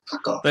perfect.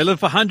 Fuck off. They live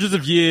for hundreds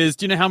of years.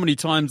 Do you know how many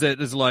times that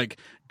is like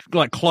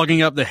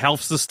clogging up the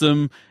health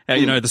system,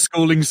 you know, the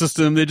schooling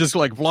system? They're just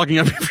like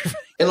vlogging up everything.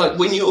 And like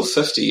when you're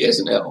 50 as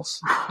an elf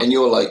and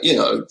you're like, you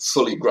know,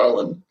 fully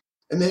grown,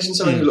 imagine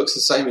someone who looks the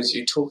same as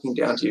you talking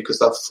down to you because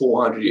they're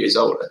 400 years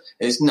older. And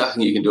there's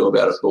nothing you can do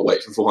about it but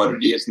wait for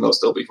 400 years and they'll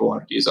still be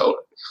 400 years older.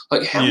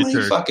 Like how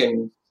many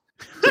fucking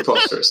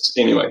preposterous.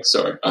 Anyway,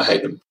 sorry, I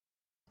hate them.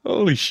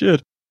 Holy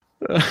shit.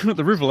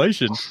 The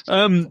revelation.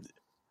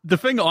 The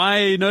thing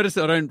I noticed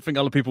that I don't think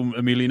other people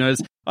immediately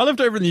notice, I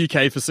lived over in the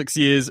UK for 6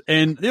 years,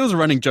 and there was a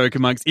running joke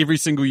amongst every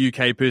single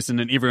UK person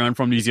and everyone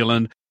from New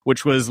Zealand,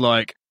 which was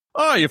like,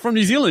 oh, you're from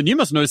New Zealand, you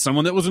must know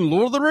someone that was in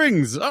Lord of the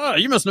Rings. Oh,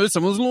 you must know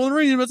someone who was in Lord of the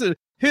Rings. You must have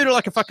heard it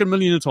like a fucking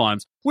million of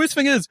times. Worst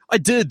thing is, I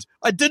did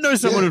know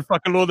someone in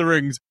fucking Lord of the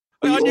Rings.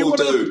 We I knew all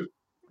do.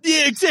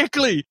 Yeah,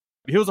 exactly.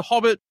 He was a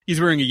hobbit.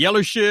 He's wearing a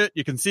yellow shirt.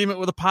 You can see him at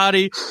a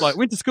party. Like,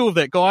 went to school with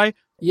that guy.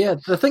 Yeah,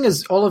 the thing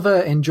is, Oliver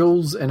and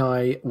Jules and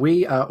I,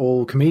 we are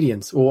all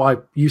comedians, or I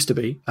used to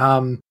be.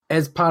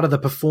 As part of the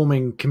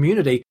performing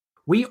community,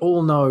 we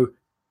all know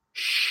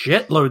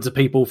shitloads of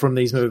people from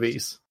these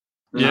movies.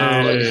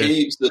 Yeah. Like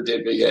heaps of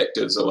deadbeat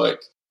actors are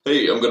like,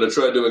 hey, I'm going to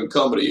try doing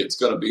comedy. It's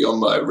going to be on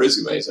my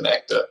resume as an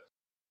actor.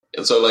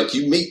 And so, like,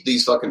 you meet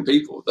these fucking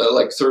people. They're,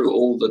 like, through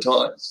all the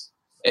time.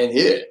 And,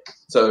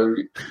 so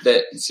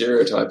that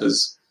stereotype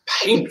is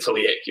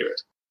painfully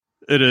accurate.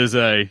 It is,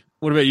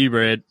 What about you,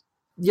 Brad?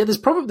 Yeah, there's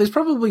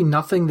probably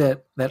nothing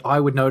that I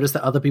would notice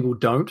that other people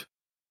don't.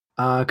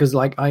 because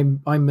like I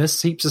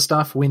miss heaps of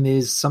stuff when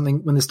there's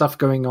stuff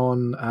going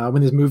on,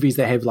 when there's movies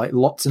that have like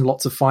lots and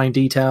lots of fine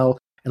detail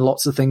and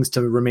lots of things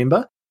to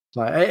remember.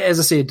 Like as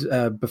I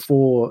said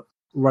before,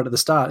 right at the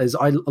start, is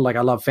I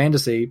love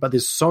fantasy, but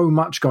there's so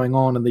much going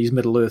on in these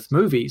Middle Earth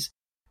movies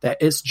that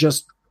it's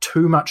just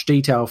too much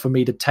detail for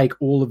me to take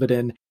all of it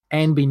in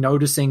and be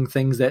noticing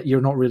things that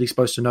you're not really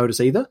supposed to notice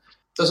either.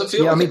 Does it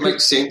feel it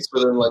makes sense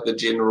within like the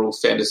general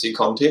fantasy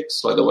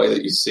context, like the way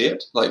that you see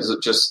it? Like,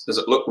 does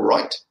it look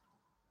right?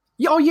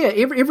 Yeah,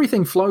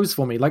 everything flows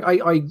for me. Like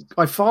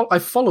I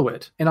follow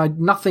it, and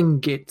nothing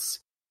gets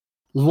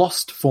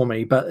lost for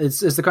me. But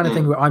it's the kind of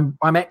thing where I'm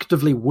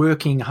actively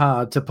working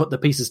hard to put the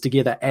pieces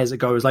together as it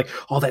goes. Like,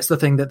 oh, that's the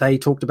thing that they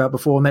talked about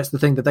before, and that's the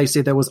thing that they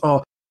said there was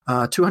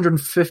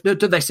 250.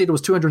 They said it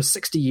was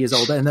 260 years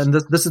old, and then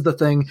this is the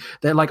thing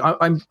that like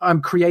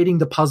I'm creating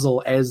the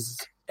puzzle as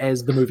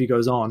the movie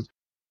goes on.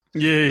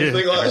 Yeah.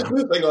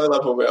 The thing I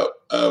love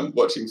about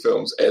watching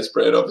films, as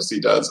Brad obviously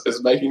does,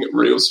 is making it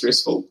real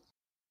stressful.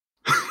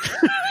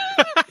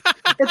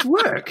 It's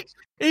work.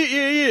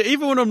 Yeah.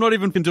 Even when I'm not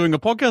even doing a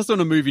podcast on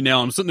a movie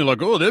now, I'm sitting there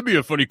like, oh, that'd be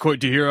a funny quote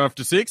to hear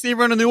after sex.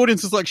 Everyone in the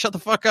audience is like, shut the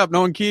fuck up.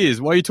 No one cares.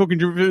 Why are you talking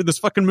to this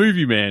fucking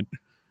movie, man?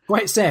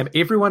 Wait, Sam,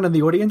 everyone in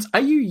the audience, are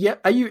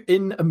you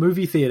in a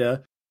movie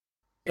theater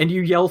and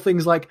you yell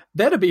things like,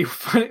 that'd be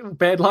a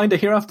bad line to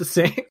hear after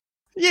sex?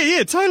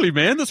 Yeah, totally,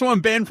 man. That's why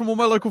I'm banned from all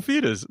my local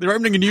theatres. They're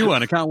opening a new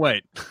one. I can't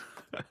wait.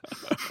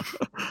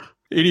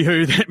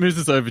 Anywho, that moves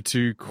us over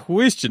to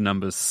question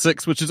number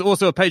 6, which is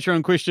also a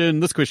Patreon question.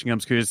 This question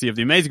comes courtesy of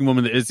the amazing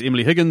woman that is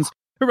Emily Higgins,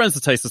 who runs the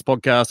Tasteless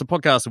Podcast, a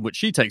podcast in which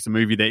she takes a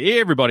movie that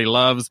everybody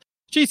loves.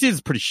 She says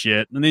it's pretty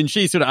shit, and then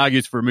she sort of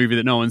argues for a movie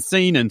that no one's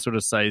seen and sort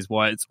of says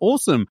why it's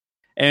awesome.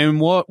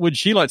 And what would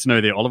she like to know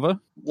there, Oliver?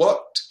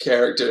 What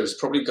character has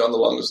probably gone the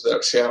longest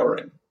without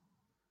showering?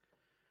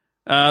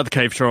 The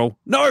cave troll.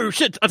 No,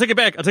 shit! I take it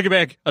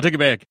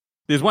back.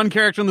 There's one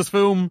character in this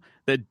film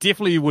that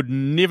definitely would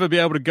even be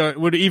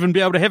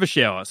able to have a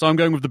shower. So I'm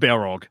going with the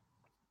Balrog.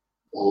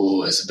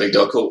 Oh, that's a big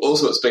dog call.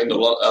 Also, it's been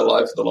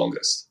alive for the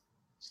longest.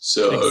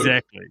 So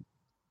exactly.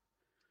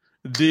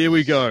 There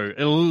we go.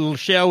 A little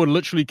shower would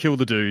literally kill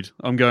the dude.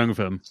 I'm going with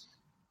him.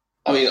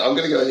 I mean, I'm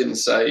going to go ahead and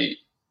say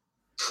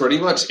pretty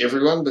much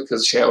everyone,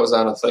 because showers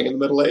aren't a thing in the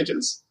Middle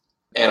Ages,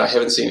 and I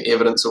haven't seen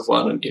evidence of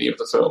one in any of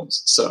the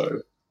films.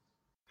 So,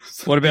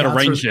 what about a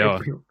rain shower?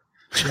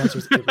 The answer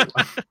is everyone.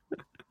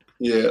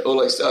 Yeah, or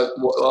like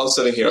while I was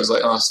sitting here, I was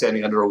like,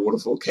 standing under a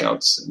waterfall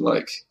counts, and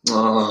like,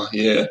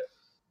 yeah.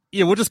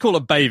 Yeah, we'll just call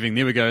it bathing.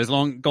 There we go.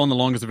 Gone the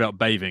longest without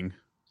bathing.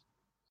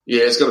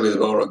 Yeah, it's got to be the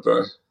Balrog,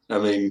 bro. I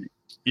mean,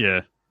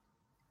 yeah.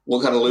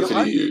 What kind of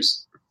loofah do you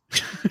use?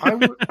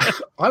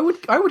 I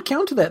would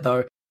counter that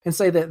though, and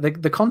say that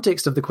the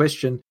context of the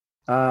question,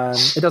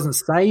 it doesn't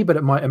say, but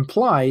it might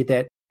imply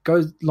that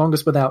goes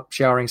longest without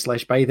showering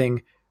 /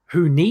 bathing.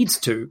 Who needs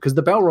to? Because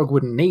the Balrog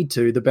wouldn't need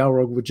to. The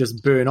Balrog would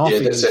just burn off. Yeah,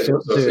 that's a fair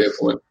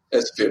point.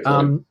 That's a fair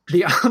point.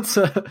 The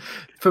answer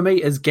for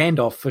me is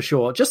Gandalf for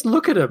sure. Just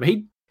look at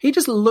him. He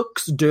just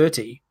looks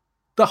dirty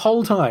the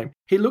whole time.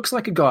 He looks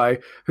like a guy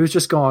who's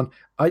just gone,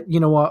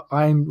 you know what?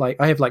 I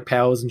have like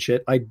powers and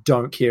shit. I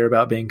don't care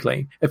about being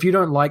clean. If you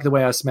don't like the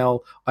way I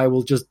smell, I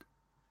will just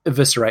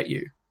eviscerate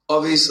you.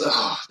 Obviously,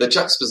 the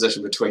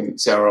juxtaposition between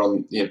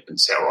Gandalf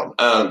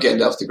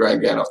the Grey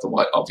and Gandalf the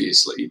White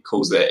obviously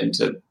calls that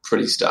into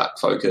pretty stark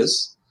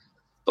focus.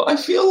 But I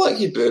feel like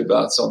he bird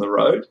baths on the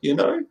road, you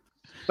know?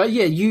 But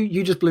yeah,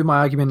 you just blew my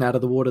argument out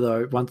of the water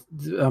though.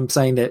 I'm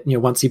saying that, you know,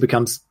 once he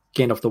becomes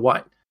Gandalf the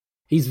White,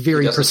 he's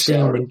very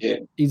pristine.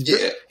 He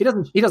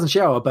doesn't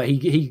shower, but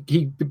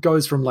he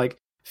goes from like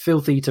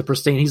filthy to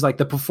pristine. He's like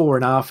the before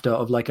and after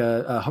of like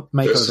a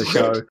makeover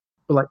show.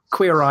 Like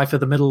Queer Eye for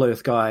the Middle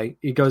Earth guy.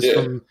 He goes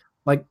from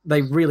like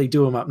they really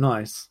do him up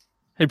nice.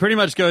 He pretty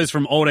much goes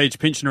from old age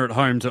pensioner at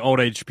home to old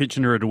age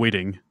pensioner at a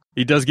wedding.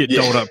 He does get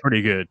dolled up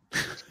pretty good.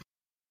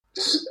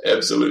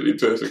 Absolutely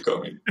perfect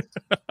comment.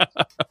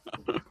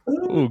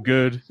 Oh,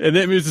 good. And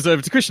that moves us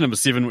over to question number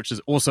 7, which is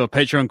also a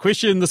Patreon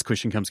question. This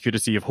question comes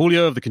courtesy of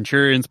Julio of the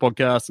Contrarians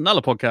podcast,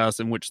 another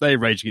podcast in which they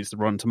rage against the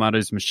Rotten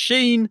Tomatoes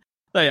machine.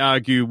 They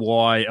argue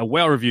why a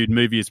well-reviewed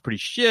movie is pretty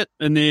shit,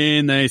 and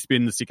then they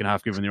spend the second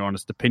half giving their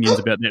honest opinions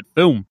about that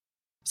film.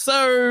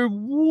 So,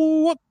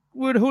 what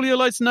would Julio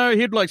like to know?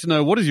 He'd like to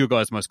know, what is your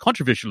guys' most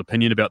controversial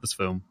opinion about this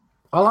film?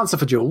 I'll answer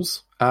for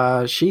Jules.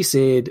 She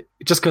said,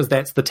 just because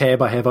that's the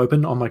tab I have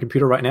open on my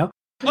computer right now.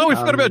 Oh, we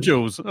forgot about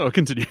Jules. Oh,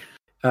 continue.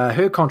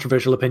 Her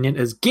controversial opinion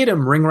is, get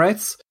 'em,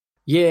 ringwraiths.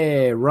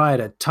 Yeah, right,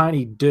 a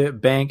tiny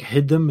dirt bank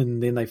hid them,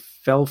 and then they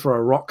fell for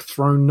a rock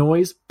thrown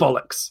noise.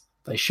 Bollocks.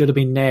 They should have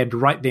been nabbed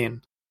right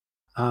then.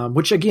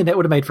 Which, again, that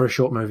would have made for a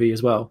short movie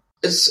as well.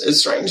 It's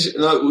strange.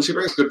 No, well, she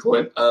brings a good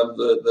point.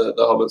 The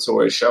Hobbit's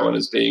always shown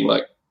as being,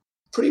 like,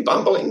 pretty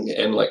bumbling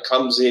and, like,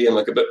 clumsy and,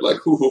 like, a bit like,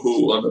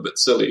 hoo, I'm a bit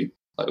silly.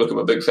 Like, look at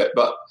my big fat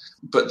butt.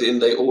 But then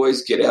they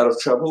always get out of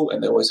trouble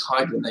and they always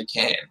hide when they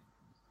can.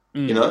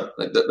 You know?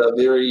 Like, they're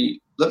very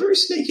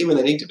sneaky when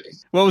they need to be.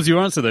 What was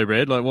your answer, though,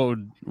 Brad? Like,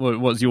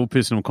 what's your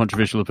personal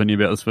controversial opinion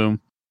about this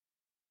film?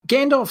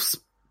 Gandalf's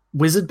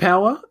wizard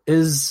power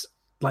is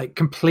like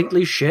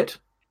completely shit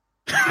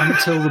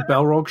until the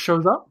Balrog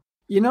shows up.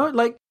 You know,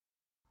 like,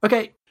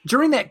 okay,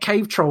 during that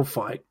cave troll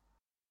fight,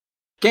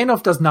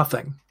 Gandalf does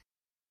nothing.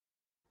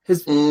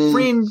 His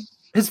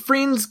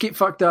friends get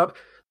fucked up.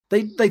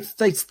 They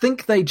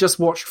think they just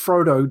watched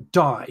Frodo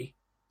die.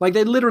 Like,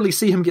 they literally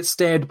see him get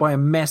stabbed by a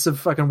massive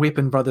fucking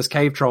weapon by this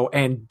cave troll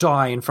and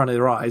die in front of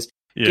their eyes.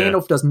 Yeah.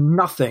 Gandalf does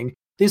nothing.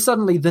 Then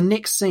suddenly, the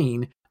next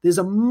scene, there's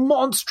a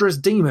monstrous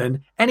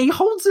demon, and he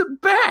holds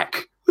it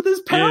back with his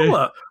power.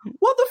 Yeah.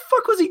 What the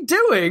fuck was he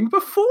doing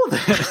before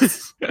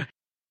this?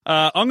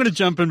 I'm going to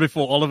jump in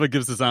before Oliver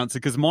gives his answer,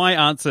 because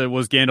my answer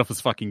was Gandalf is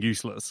fucking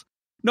useless.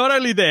 Not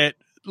only that,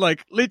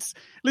 like, let's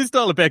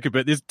dial it back a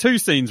bit. There's 2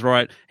 scenes,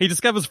 right? He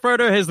discovers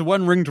Frodo has the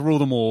one ring to rule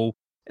them all.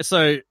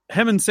 So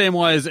him and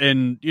Samwise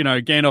and, you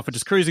know, Gandalf are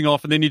just cruising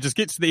off, and then he just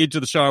gets to the edge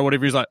of the Shire or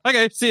whatever. He's like,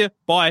 okay, see ya,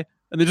 bye.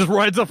 And then just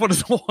rides up on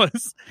his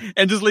horse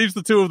and just leaves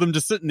the 2 of them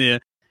just sitting there.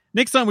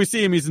 Next time we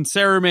see him, he's in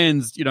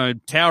Saruman's, you know,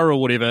 tower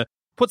or whatever,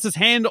 puts his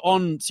hand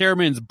on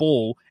Saruman's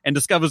ball and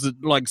discovers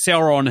that, like,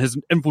 Sauron has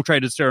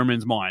infiltrated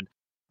Saruman's mind.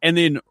 And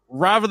then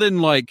rather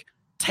than, like,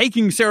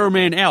 taking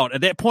Saruman out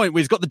at that point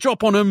where he's got the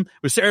drop on him,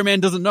 where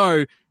Saruman doesn't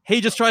know, he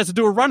just tries to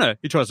do a runner.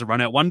 He tries to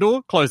run out one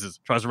door, closes.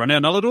 Tries to run out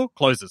another door,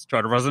 closes.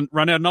 Try to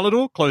run out another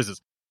door,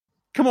 closes.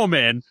 Come on,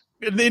 man.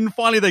 And then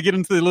finally they get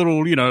into the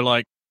little, you know,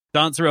 like,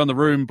 dance around the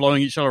room,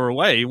 blowing each other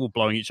away, well,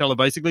 blowing each other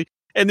basically.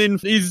 And then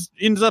he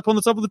ends up on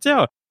the top of the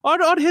tower.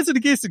 I'd hazard a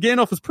guess that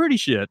Gandalf is pretty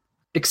shit.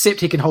 Except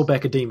he can hold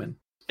back a demon.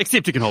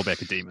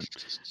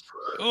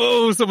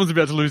 Oh, someone's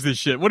about to lose their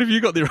shit. What have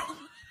you got there?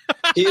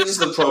 Here's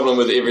the problem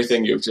with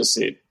everything you've just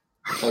said.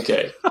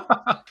 Okay.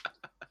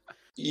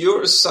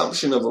 Your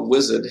assumption of a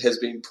wizard has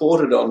been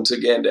ported onto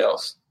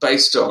Gandalf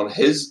based on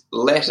his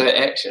latter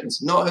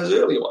actions, not his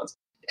earlier ones.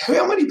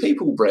 How many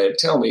people, Brad,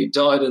 tell me,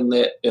 died in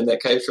that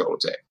cave troll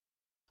attack?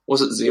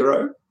 Was it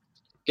 0?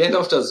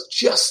 Gandalf does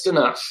just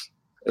enough,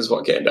 is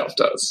what Gandalf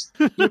does.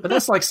 Yeah, but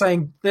that's like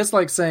saying,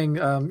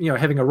 you know,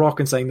 having a rock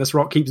and saying this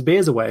rock keeps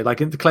bears away,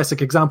 like in the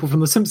classic example from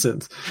The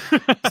Simpsons.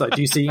 So,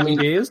 do you see any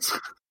bears?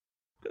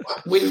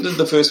 When did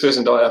the first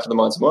person die after the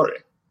Mines of Moria?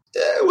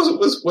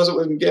 Was it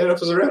when Gandalf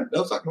was around?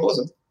 No, fucking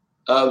wasn't.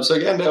 So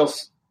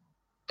Gandalf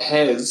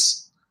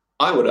has,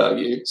 I would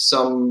argue,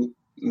 some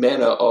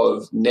manner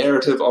of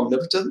narrative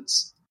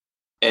omnipotence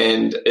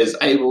and is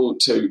able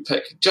to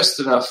pick just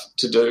enough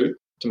to do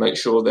to make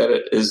sure that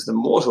it is the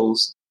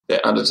mortals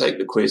that undertake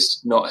the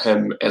quest, not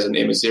him as an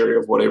emissary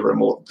of whatever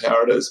immortal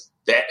power it is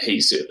that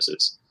he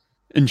services.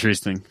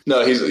 Interesting.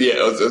 No,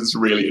 it's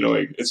really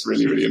annoying. It's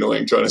really, really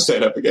annoying trying to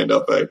stand up for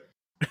Gandalf, eh?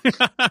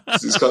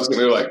 He's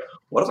constantly like,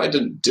 what if I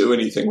didn't do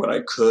anything when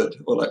I could?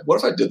 Or like, what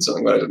if I did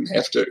something when I didn't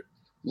have to? I'm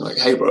like,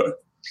 hey, bro.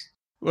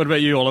 What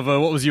about you, Oliver?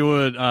 What was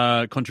your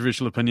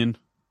controversial opinion?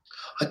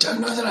 I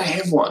don't know that I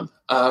have one.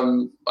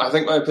 I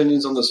think my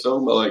opinions on this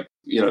film are like,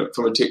 you know,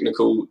 from a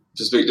technical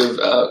perspective,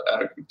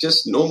 are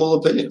just normal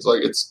opinions.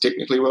 Like, it's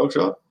technically well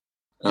shot.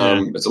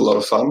 It's a lot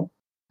of fun.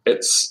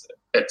 It's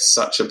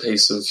such a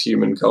piece of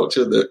human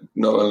culture that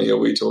not only are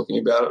we talking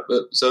about it,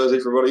 but so is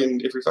everybody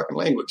in every fucking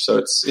language. So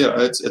it's, you know,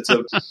 it's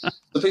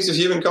a piece of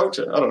human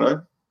culture. I don't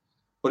know.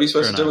 What are you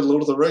supposed to do with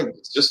Lord of the Rings?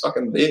 It's just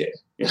fucking there.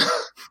 You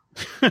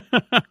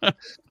know?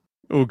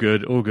 All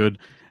good.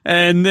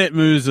 And that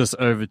moves us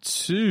over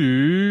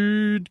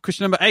to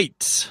question number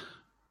 8.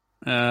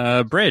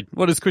 Brad,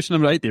 what is question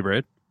number 8 there,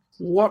 Brad?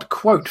 What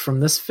quote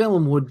from this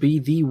film would be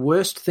the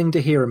worst thing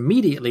to hear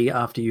immediately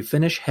after you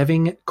finish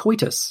having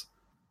coitus?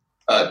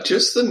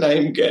 Just the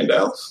name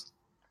Gandalf.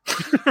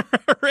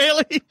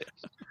 Really?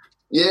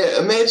 Yeah,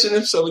 imagine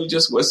if somebody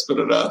just whispered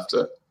it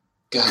after.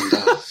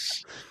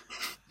 Gandalf.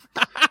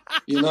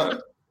 You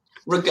know,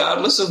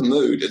 regardless of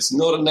mood, it's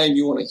not a name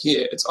you want to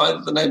hear. It's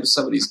either the name of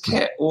somebody's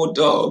cat or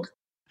dog,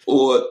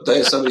 or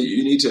they're somebody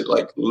you need to,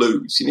 like,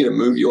 lose. You need to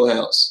move your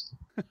house.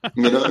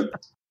 You know?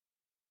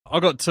 I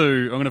got 2.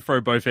 I'm going to throw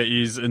both at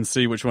you and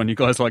see which one you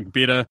guys like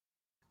better.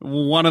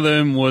 One of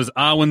them was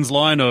Arwen's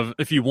line of,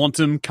 if you want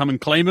him, come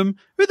and claim him.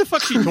 Who the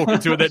fuck's she talking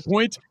to at that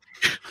point?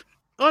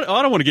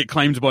 I don't want to get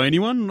claimed by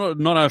anyone,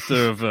 not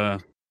after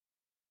I've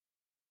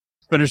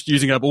finished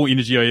using up all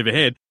energy I ever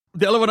had.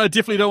 The other one I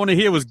definitely don't want to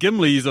hear was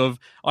Gimli's of,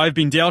 I've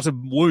been dealt a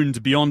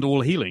wound beyond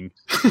all healing.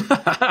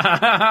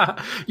 Yeah,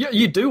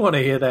 you do want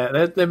to hear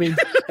that. I mean,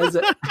 is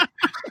it...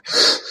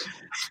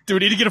 Do we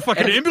need to get a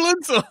fucking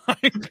ambulance? Or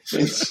like...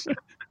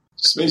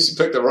 Just means you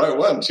picked the right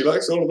one. She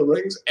likes Lord of the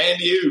Rings and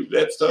you.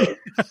 That's dope.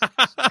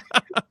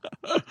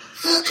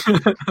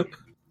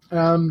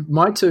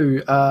 My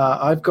 2.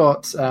 I've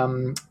got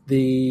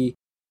the.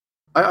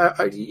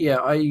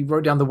 I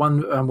wrote down the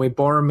one where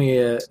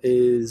Boromir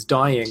is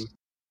dying.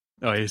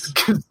 Oh yes,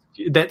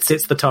 that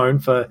sets the tone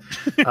for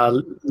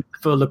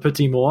Le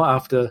Petit Mort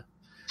after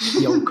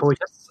the old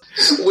coitus.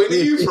 Where are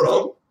you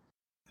from?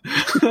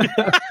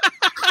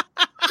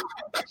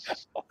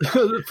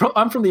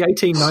 I'm from the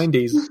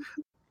 1890s.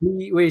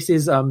 Where he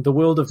says, the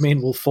world of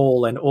men will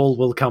fall and all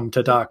will come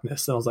to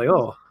darkness. And I was like,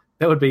 oh,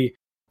 that would be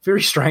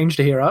very strange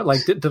to hear.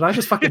 Like, did I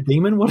just fuck a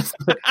demon? What is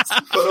this?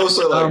 But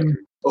also, like,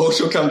 all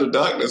shall come to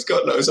darkness.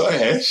 God knows I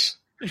have.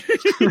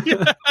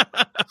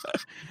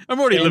 I'm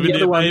already And living the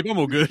there, other one- babe. I'm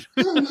all good.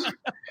 And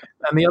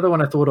the other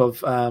one I thought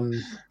of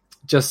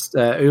just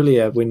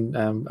earlier when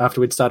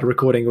after we'd started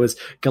recording was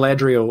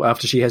Galadriel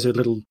after she has her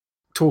little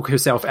talk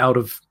herself out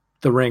of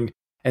the ring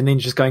and then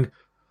just going,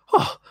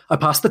 "Oh, I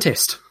passed the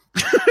test."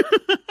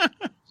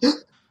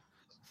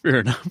 Fair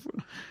enough.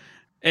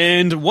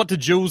 And what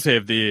did Jules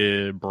have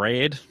there,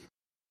 Brad?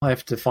 I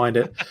have to find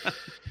it.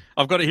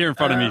 I've got it here in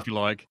front of me if you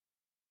like.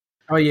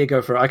 Oh yeah,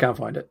 go for it. I can't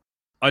find it.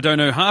 I don't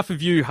know half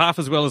of you half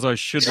as well as I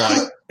should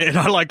like, and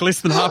I like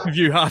less than half of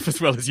you half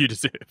as well as you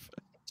deserve.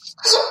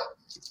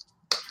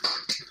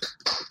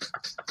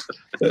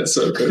 That's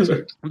so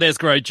perfect. That's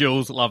great,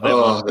 Jules. Love that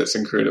Oh, one. that's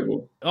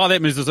incredible. Oh,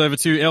 that moves us over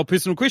to our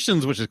personal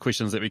questions, which is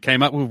questions that we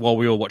came up with while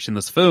we were watching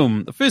this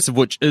film. The first of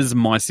which is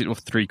my set of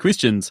 3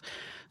 questions.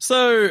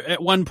 So,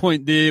 at one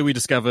point there, we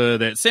discover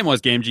that Samwise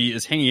Gamgee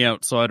is hanging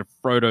outside of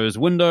Frodo's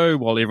window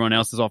while everyone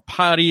else is off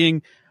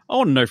partying. I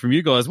want to know from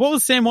you guys, what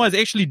was Samwise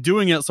actually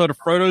doing outside of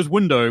Frodo's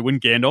window when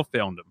Gandalf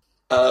found him?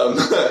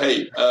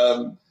 I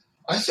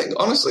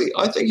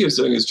think he was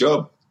doing his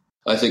job.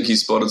 I think he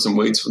spotted some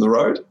weeds from the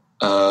road.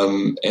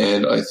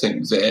 And I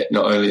think that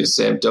not only is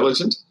Sam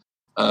diligent,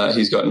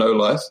 he's got no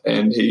life,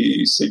 and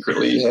he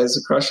secretly has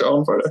a crush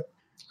on Frodo.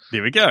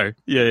 There we go.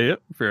 Yeah,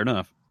 fair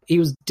enough. He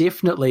was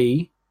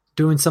definitely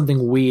doing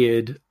something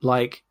weird,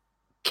 like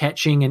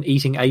catching and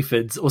eating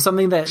aphids, or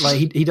something that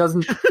like he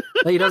doesn't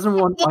he doesn't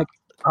want like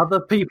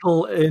other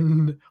people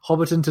in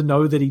Hobbiton to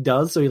know that he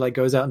does. So he like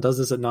goes out and does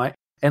this at night.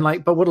 And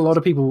like, but what a lot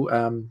of people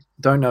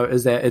don't know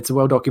is that it's a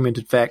well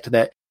documented fact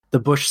that the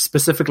bush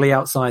specifically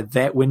outside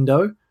that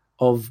window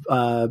of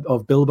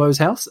Bilbo's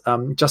house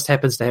just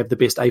happens to have the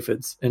best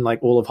aphids in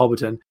like all of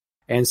Hobbiton.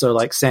 And so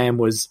like Sam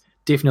was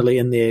definitely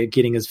in there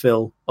getting his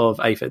fill of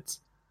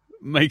aphids.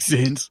 Makes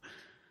sense.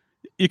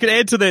 You could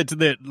add to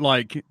that,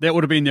 like, that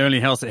would have been the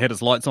only house that had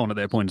its lights on at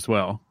that point as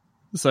well.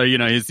 So, you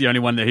know, he's the only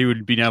one that he would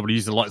have been able to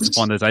use the lights to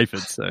find those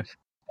aphids. So,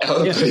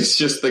 He's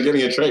just, they're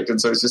getting attracted,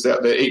 so he's just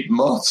out there eating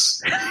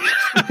moths.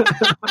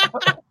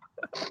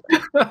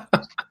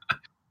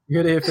 You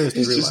heard it here first,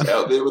 He's everyone. just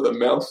out there with a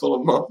mouthful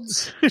of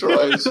moths.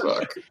 Dry as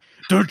fuck.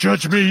 don't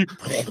judge me.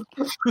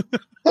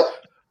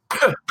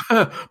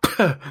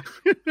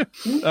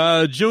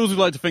 Jules would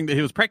like to think that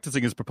he was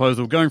practicing his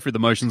proposal, going through the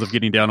motions of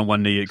getting down on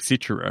one knee,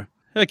 etc.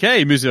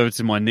 Okay, moves over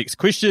to my next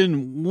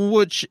question,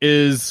 which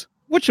is,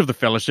 which of the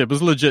Fellowship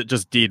is legit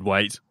just dead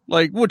weight?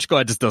 Like, which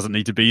guy just doesn't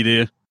need to be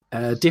there?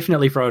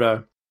 Definitely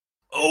Frodo.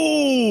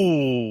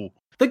 Oh!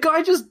 The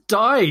guy just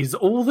dies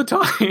all the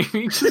time.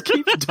 He just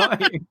keeps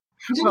dying.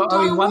 He didn't Well,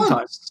 I mean, die one time.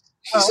 once.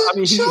 He's Well, a I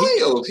mean, he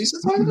child. He's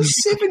like a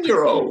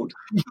 7-year-old.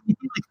 He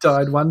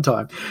died one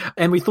time,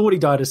 and we thought he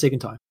died a second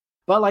time.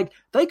 But like,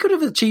 they could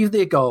have achieved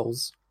their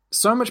goals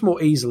so much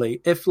more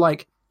easily if,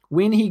 like,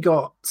 when he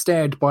got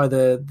stabbed by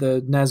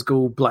the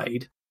Nazgul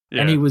blade,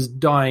 and he was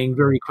dying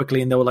very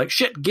quickly, and they were like,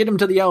 "Shit, get him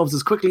to the elves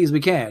as quickly as we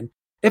can."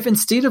 If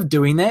instead of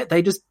doing that,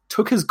 they just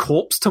took his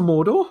corpse to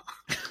Mordor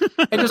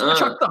and just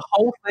chucked the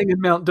whole thing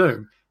in Mount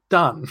Doom.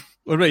 Done.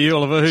 What about you,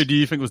 Oliver? Who do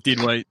you think was dead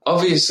weight?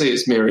 Obviously,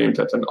 it's Merry and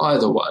Pippin.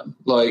 Either one.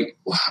 Like,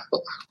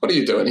 what are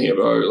you doing here,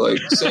 bro? Like,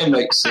 Sam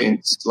makes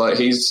sense. Like,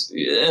 he's,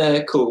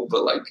 yeah, cool.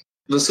 But, like,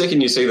 the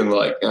second you see them,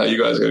 like, oh,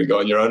 you guys are going to go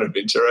on your own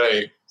adventure,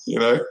 eh? You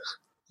know?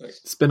 Like,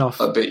 Spin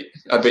off. I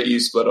bet you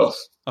split off.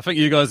 I think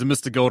you guys have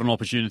missed a golden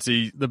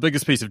opportunity. The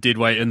biggest piece of dead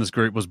weight in this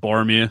group was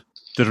Boromir.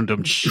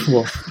 Dum-dum.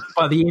 Well,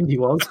 by the end, he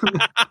was.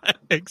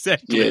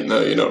 Exactly. Yeah,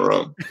 no, you're not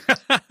wrong.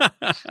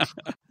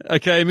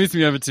 Okay, moves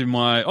me over to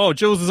my... Oh,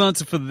 Jules'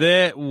 answer for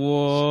that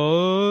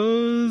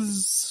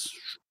was...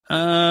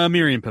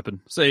 Merry and Pippin.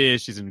 So yeah,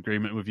 she's in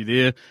agreement with you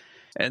there.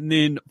 And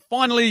then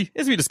finally,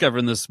 as we discover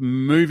in this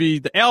movie,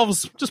 the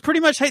elves just pretty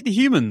much hate the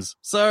humans.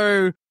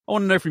 So I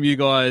want to know from you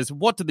guys,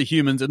 what did the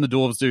humans and the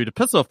dwarves do to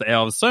piss off the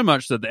elves so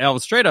much that the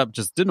elves straight up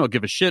just did not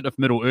give a shit if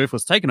Middle-earth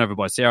was taken over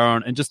by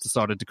Sauron and just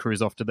decided to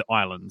cruise off to the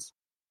islands?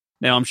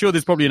 Now, I'm sure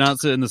there's probably an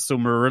answer in the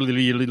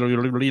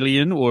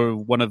Silmarillion or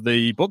one of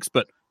the books,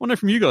 but I want to know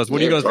from you guys. What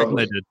do you guys reckon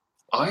they did?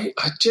 I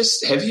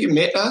just, have you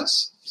met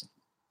us?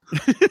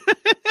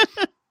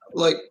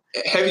 Like,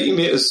 have you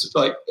met us?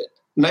 Like,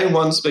 name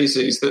one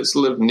species that's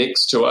lived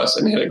next to us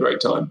and had a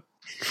great time.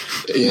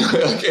 You know,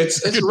 like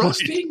it's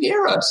Ross being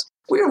near us.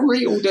 We're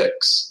real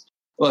dicks.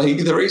 Like,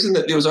 the reason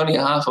that there was only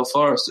half a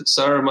forest at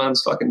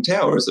Saruman's fucking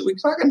tower is that we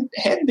fucking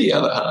had the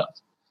other half.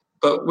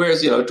 But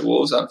whereas, you know,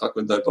 dwarves aren't fucking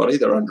with nobody,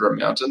 they're under a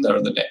mountain, they're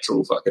in the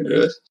natural fucking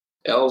earth.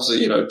 Elves are,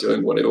 you know,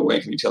 doing whatever,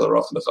 wanking each other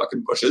off in the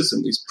fucking bushes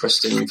in these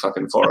pristine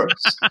fucking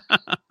forests.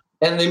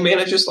 And the men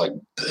are just like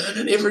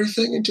burning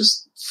everything and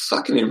just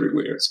fucking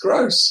everywhere. It's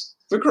gross.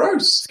 We're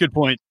gross. It's a good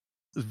point.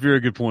 It's a very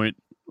good point.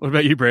 What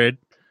about you, Brad?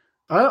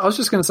 I was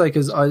just going to say,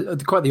 because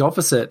quite the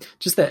opposite,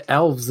 just that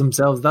elves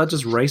themselves, they're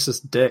just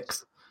racist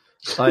dicks.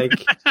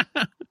 Like,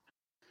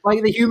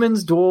 like the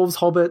humans, dwarves,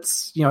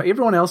 hobbits, you know,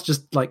 everyone else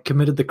just like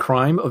committed the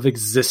crime of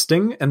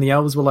existing, and the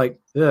elves were like,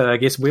 I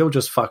guess we'll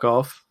just fuck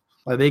off.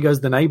 Like, there goes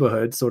the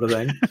neighborhood sort of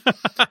thing.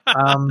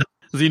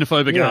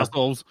 Xenophobic Yeah.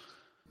 assholes.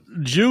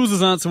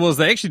 Jules' answer was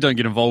they actually don't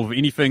get involved with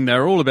anything.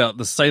 They're all about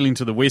the sailing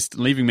to the west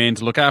and leaving man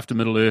to look after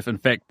Middle-earth. In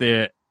fact,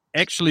 they're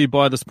actually,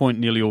 by this point,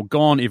 nearly all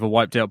gone, either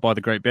wiped out by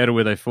the Great Battle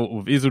where they fought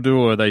with Isildur,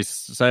 or they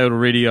sailed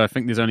already. I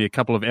think there's only a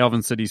couple of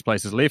Elven cities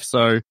places left,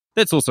 so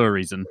that's also a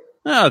reason.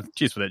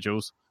 Cheers for that,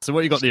 Jules. So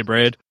what you got there,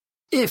 Brad?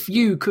 If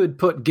you could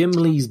put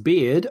Gimli's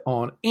beard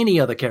on any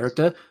other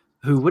character,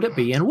 who would it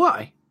be and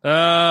why?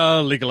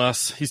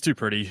 Legolas. He's too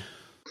pretty.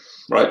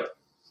 Right.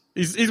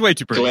 He's way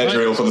too pretty.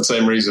 Galadriel for the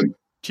same reason.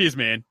 Cheers,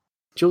 man.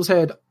 Jules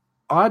had,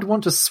 I'd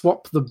want to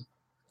swap the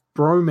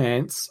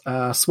bromance,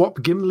 swap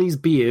Gimli's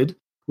beard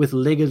with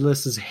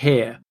Legolas's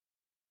hair.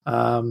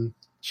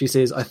 She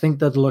says, I think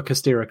that'd look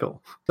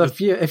hysterical. So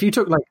if you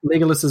took like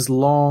Legolas's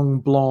long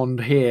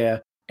blonde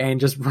hair and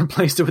just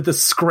replaced it with a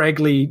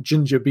scraggly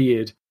ginger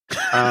beard,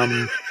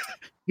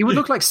 he would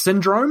look like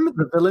Syndrome,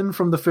 the villain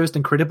from the first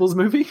Incredibles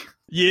movie.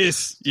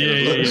 Yes. Yeah.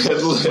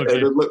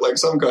 It would look like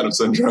some kind of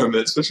syndrome,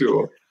 that's for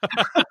sure.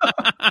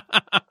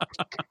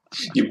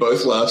 You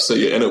both laugh, so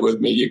you're in it with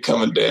me. You're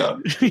coming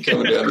down. You're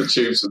coming down the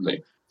tubes with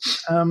me.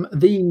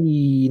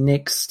 The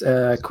next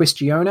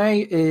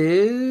questione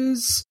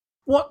is,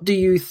 what do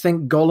you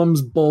think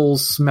Gollum's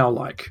balls smell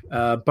like?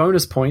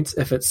 Bonus points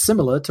if it's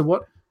similar to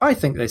what I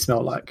think they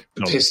smell like.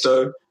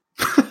 Pesto.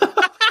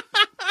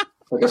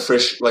 like a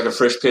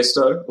fresh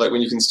pesto, like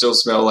when you can still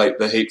smell like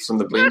the heat from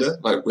the blender,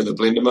 like with a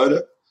blender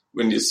motor,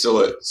 when there's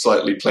still a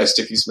slightly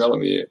plasticky smell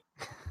in the air.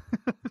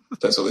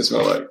 That's what they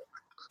smell like.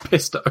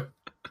 Pesto.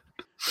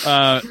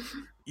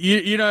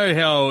 You know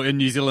how in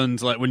New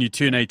Zealand, like when you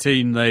turn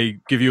 18, they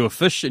give you a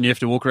fish and you have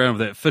to walk around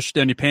with that fish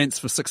down your pants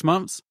for 6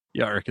 months?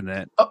 Yeah, I reckon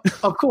that.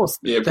 Of course.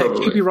 Yeah, that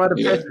probably. Kiwi Rite of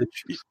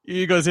Passage.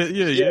 You guys,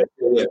 yeah.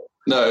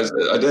 No,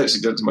 I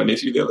actually did it to my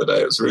nephew the other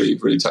day. It was a really,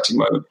 really touching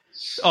moment.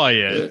 Oh,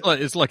 yeah.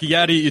 It's like a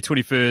yardie at your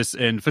 21st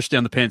and fish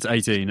down the pants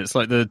 18. It's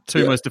like the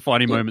two most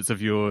defining moments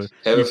of your...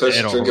 Have a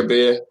fish, drink a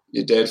beer.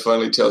 Your dad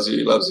finally tells you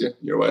he loves you.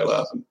 You're away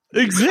laughing.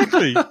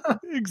 Exactly.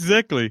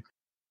 Exactly.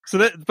 So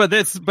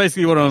that's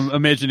basically what I'm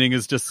imagining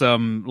is just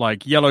some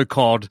like yellow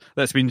cod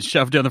that's been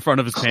shoved down the front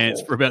of his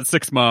pants for about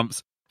 6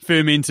 months,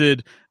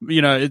 fermented.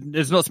 You know,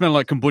 it's not smelling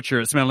like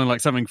kombucha. It's smelling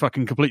like something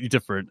fucking completely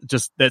different.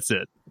 Just that's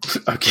it.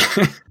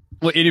 Okay.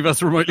 Well, any of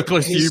us remotely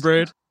close to you,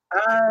 Brad?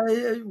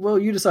 Well,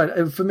 you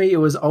decide. For me, it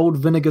was old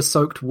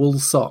vinegar-soaked wool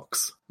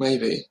socks.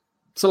 Maybe.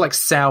 So like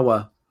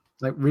sour,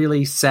 like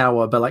really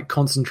sour, but like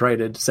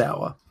concentrated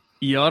sour.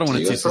 Yeah, I don't want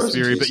to test this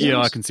theory, but yeah,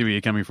 I can see where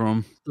you're coming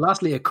from.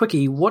 Lastly, a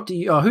quickie. Who do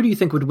you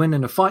think would win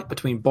in a fight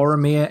between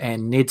Boromir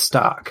and Ned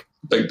Stark?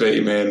 Big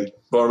B, man.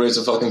 Boromir's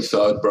a fucking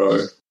thug, bro.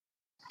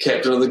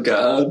 Captain of the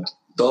guard,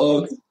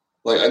 dog.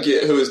 Like, I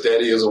get who his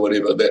daddy is or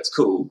whatever, that's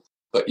cool.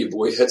 But your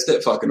boy hits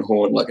that fucking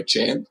horn like a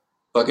champ.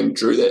 Fucking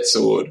drew that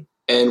sword.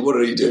 And what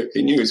did he do?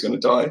 He knew he was going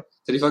to die.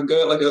 Did he fucking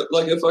go out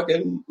like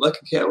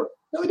a coward?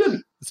 No, he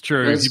didn't. It's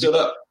true. He stood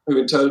up. He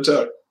went toe to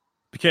toe.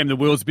 Became the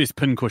world's best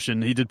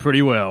pincushion. He did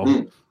pretty well.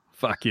 Mm.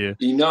 Fuck yeah.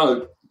 You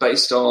know,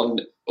 based on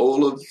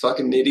all of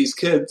fucking Neddy's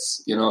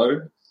kids,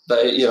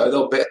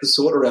 they'll bat the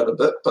sword around a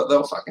bit, but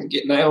they'll fucking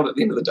get nailed at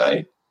the end of the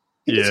day.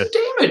 He did some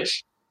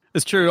damage.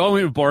 It's true. I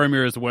went with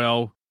Boromir as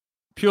well,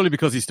 purely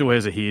because he still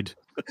has a head.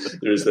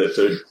 There is that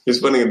too.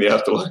 He's winning in the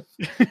afterlife.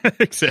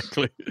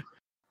 Exactly.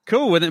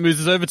 Cool. Well, that moves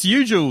us over to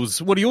you,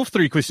 Jules. What are your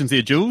 3 questions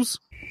there, Jules?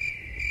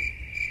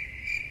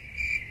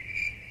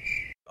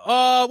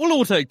 We'll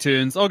all take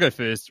turns. I'll go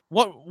first.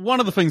 One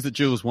of the things that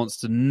Jules wants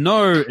to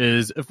know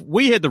is if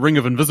we had the Ring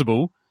of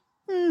Invisible,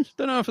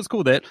 don't know if it's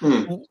called that,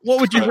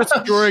 what would you risk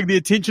drawing the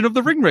attention of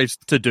the ring race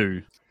to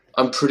do?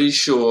 I'm pretty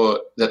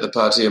sure that the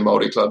Party of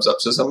Māori Club's up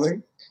to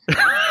something.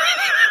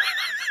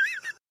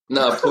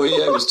 No,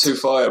 Poirier was too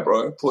fire,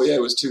 bro.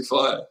 Poirier was too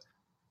fire.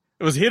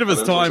 It was ahead of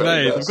his time,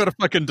 eh? We've got a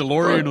fucking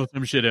DeLorean or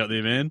some shit out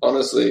there, man.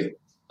 Honestly,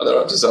 they're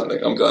up to something.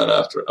 I'm going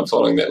after it. I'm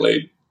following that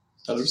lead.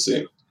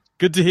 100%.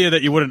 Good to hear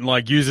that you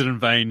wouldn't, use it in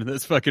vain.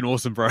 That's fucking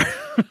awesome, bro.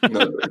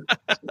 No,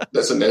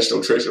 that's a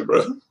national treasure,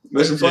 bro.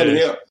 Imagine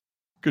finding out.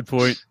 Good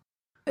point.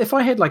 If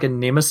I had, a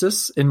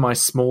nemesis in my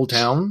small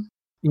town,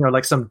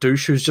 some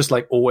douche who's just,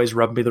 always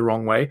rubbed me the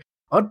wrong way,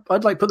 I'd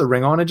put the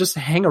ring on and just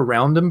hang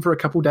around him for a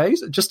couple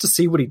days just to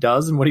see what he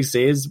does and what he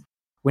says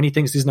when he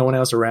thinks there's no one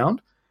else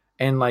around.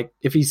 And,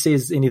 if he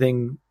says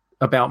anything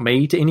about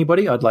me to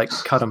anybody, I'd,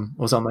 cut him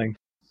or something.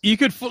 You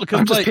could...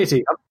 I'm just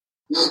petty.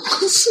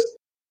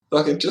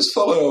 Fucking just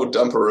follow old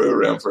Dumperoo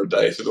around for a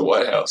day through the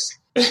White House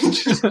and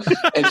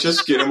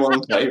just get him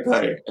on tape,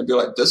 and be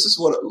like, this is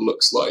what it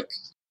looks like.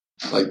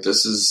 Like,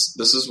 this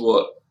is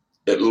what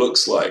it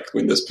looks like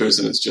when this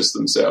person is just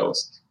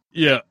themselves.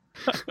 Yeah.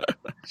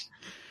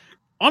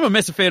 I'm a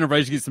massive fan of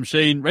Rage Against the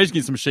Machine. Rage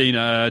Against the Machine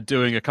are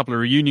doing a couple of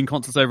reunion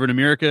concerts over in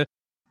America.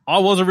 I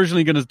was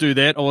originally going to do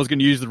that. I was going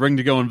to use the ring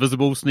to go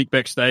invisible, sneak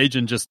backstage,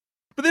 and just...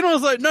 But then I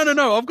was like,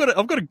 no, I've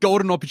got a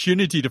golden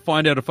opportunity to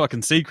find out a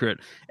fucking secret.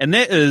 And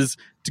that is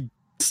to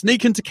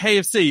sneak into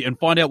KFC and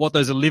find out what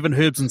those 11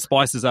 herbs and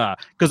spices are.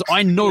 Because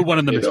I know one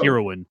of them is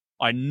heroin.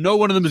 I know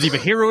one of them is either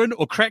heroin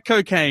or crack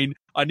cocaine.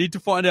 I need to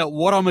find out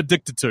what I'm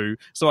addicted to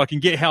so I can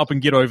get help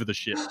and get over the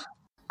shit.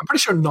 I'm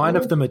pretty sure 9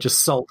 of them are just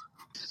salt.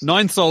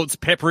 9 salts,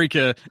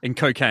 paprika, and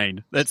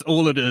cocaine. That's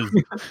all it is.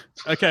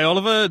 Okay,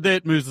 Oliver,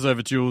 that moves us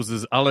over to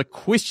Jules' other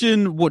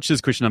question, which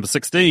is question number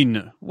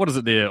 16. What is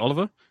it there,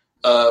 Oliver?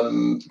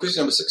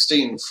 Question number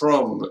 16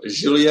 from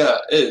Julia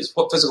is,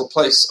 what physical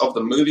place of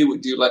the movie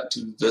would you like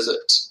to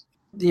visit?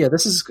 Yeah,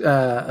 this is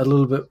a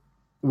little bit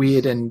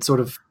weird and sort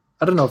of,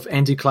 I don't know if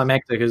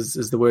anticlimactic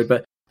is the word,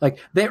 but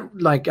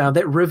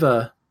that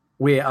river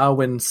where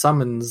Arwen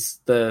summons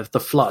the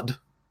flood.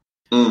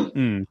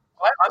 I'm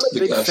a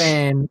big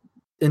fan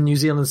in New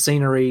Zealand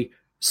scenery,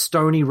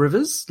 stony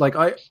rivers. Like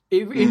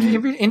anytime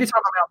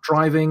I'm out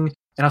driving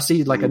and I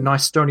see like a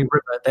nice stony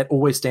river, that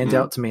always stands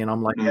out to me, and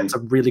I'm like, that's a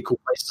really cool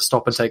place to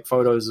stop and take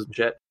photos and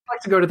shit. I'd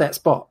like to go to that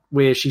spot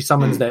where she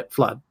summons that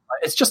flood.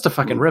 It's just a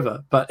fucking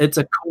river, but it's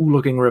a cool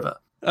looking river.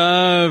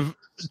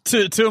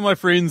 Two of my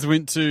friends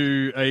went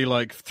to a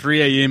like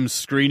 3 a.m.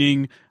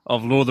 screening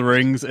of Lord of the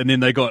Rings, and then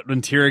they got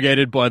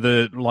interrogated by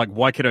the like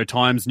Waikato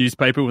Times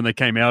newspaper when they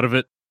came out of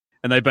it.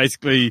 And they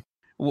basically,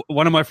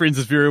 one of my friends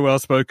is very well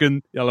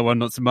spoken, the other one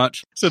not so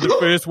much. So the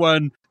first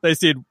one, they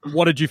said,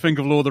 what did you think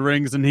of Lord of the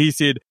Rings? And he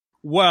said,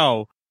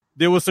 wow,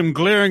 there were some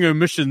glaring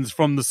omissions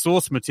from the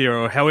source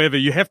material. However,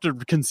 you have to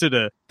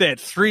consider that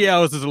 3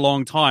 hours is a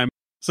long time.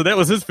 So that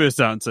was his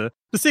first answer.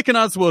 The second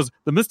answer was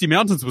the Misty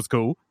Mountains was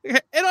cool. And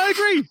I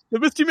agree. The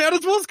Misty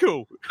Mountains was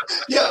cool.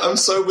 Yeah, I'm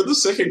so with the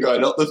second guy,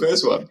 not the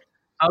first one.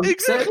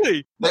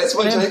 Exactly. That's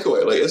my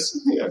takeaway, Elias.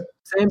 Yeah.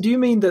 Sam, do you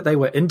mean that they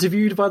were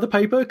interviewed by the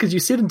paper? Because you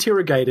said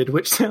interrogated,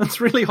 which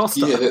sounds really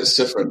hostile. Yeah, that's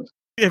different.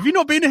 Have you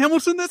not been to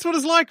Hamilton? That's what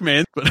it's like,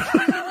 man.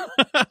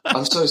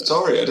 I'm so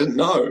sorry. I didn't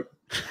know.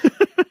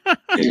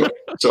 Anyway,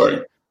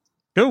 sorry.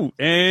 Cool.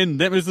 And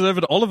that moves us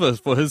over to Oliver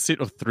for his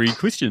set of 3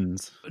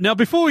 questions. Now,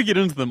 before we get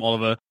into them,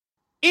 Oliver,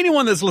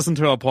 anyone that's listened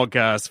to our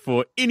podcast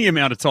for any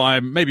amount of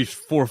time, maybe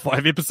 4 or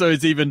 5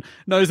 episodes even,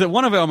 knows that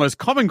one of our most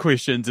common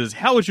questions is,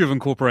 how would you have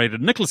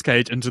incorporated Nicolas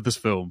Cage into this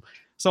film?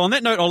 So on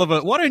that note,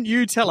 Oliver, why don't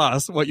you tell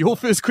us what your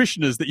first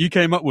question is that you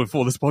came up with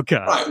for this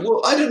podcast? Right,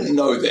 well, I didn't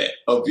know that,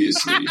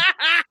 obviously.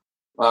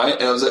 Right,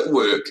 and I was at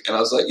work, and I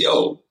was like,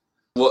 yo,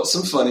 what's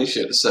some funny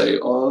shit to say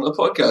on a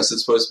podcast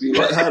that's supposed to be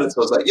lighthearted? So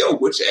I was like, yo,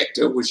 which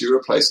actor would you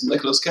replace with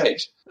Nicolas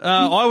Cage?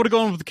 I would have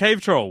gone with the cave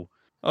troll.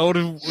 I would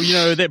have,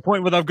 at that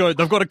point where they've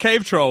got a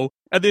cave troll,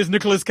 and there's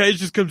Nicolas Cage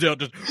just comes out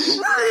just...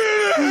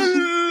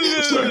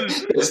 Sorry,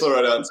 that's the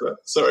right answer.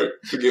 Sorry,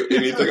 forget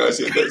anything I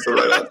said, that's the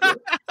right answer.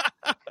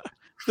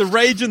 The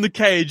rage in the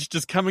cage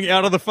just coming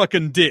out of the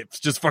fucking depths,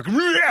 just fucking...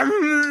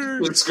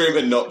 Would scream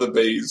and not the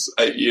bees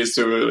 8 years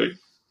too early.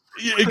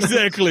 Yeah,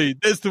 exactly.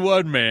 That's the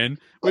one, man.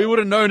 We would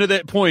have known at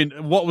that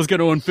point what was going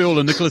to unfold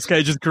in Nicolas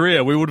Cage's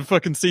career. We would have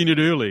fucking seen it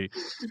early.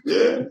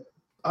 Yeah.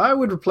 I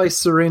would replace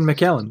Serene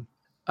McKellen.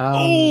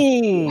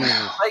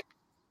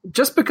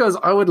 Just because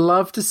I would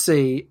love to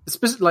see,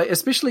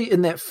 especially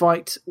in that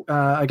fight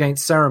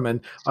against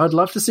Saruman, I would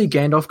love to see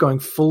Gandalf going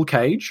full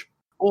Cage,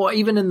 or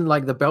even in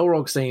like the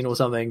Balrog scene or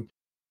something,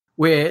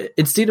 where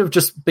instead of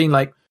just being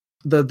like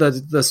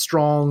the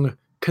strong,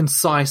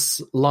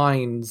 concise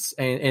lines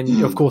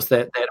and of course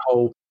that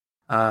whole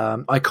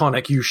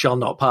iconic "you shall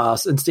not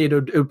pass," instead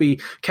it would be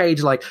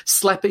Cage like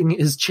slapping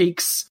his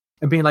cheeks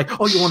and being like,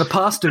 "Oh, you want to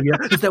pass, do you?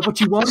 Is that what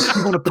you want?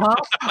 You want to pass?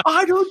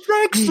 I don't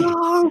think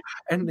so."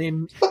 And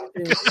then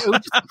it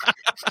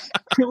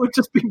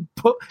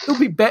would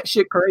be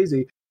batshit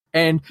crazy.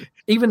 And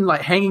even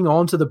like hanging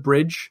on to the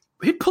bridge,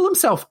 he'd pull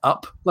himself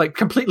up, like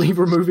completely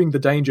removing the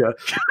danger,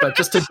 but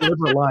just to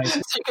deliver a line. So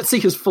you could see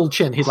his full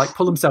chin. He'd like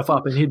pull himself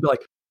up and he'd be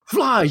like,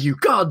 "Fly, you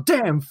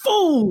goddamn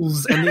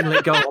fools!" and then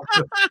let go.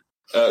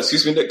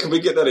 Excuse me, Nick, can we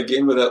get that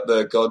again without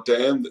the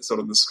goddamn that's not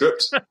in the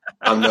script?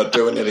 I'm not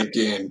doing it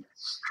again.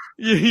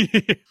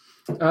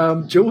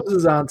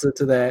 Jules' answer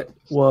to that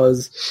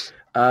was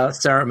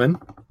Saruman,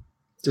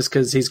 just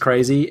because he's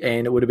crazy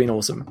and it would have been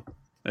awesome.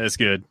 That's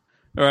good.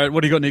 All right,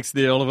 what do you got next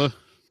there, Oliver?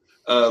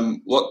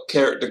 What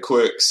character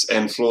quirks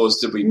and flaws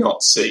did we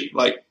not see?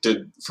 Like,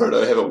 did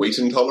Frodo have a wheat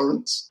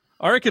intolerance?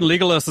 I reckon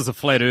Legolas is a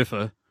flat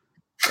earther.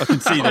 I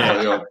can see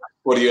that.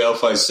 What do you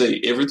Elfai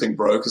see? Everything,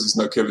 bro, because there's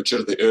no curvature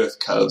of the earth,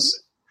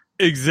 cuz.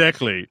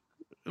 Exactly.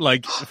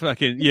 Like,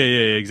 fucking, yeah,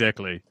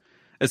 exactly.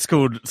 It's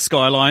called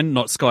Skyline,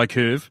 not Sky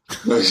Curve.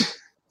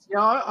 Yeah,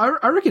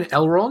 I reckon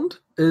Elrond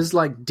is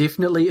like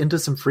definitely into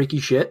some freaky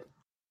shit.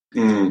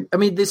 I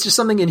mean, there's just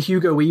something in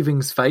Hugo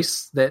Weaving's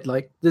face that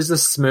like there's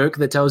this smirk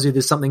that tells you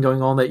there's something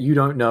going on that you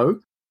don't know.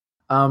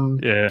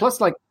 Plus,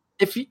 like,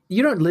 if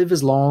you don't live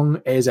as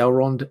long as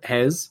Elrond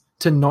has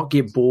to not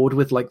get bored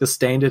with like the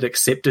standard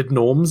accepted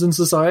norms in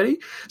society,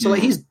 so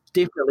like he's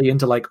definitely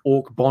into like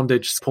orc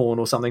bondage porn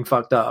or something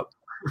fucked up.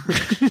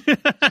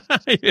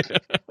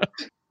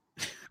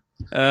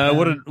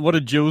 What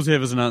did Jules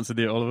have as an answer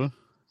there, Oliver?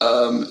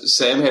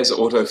 Sam has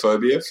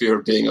autophobia, fear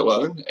of being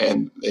alone,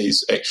 and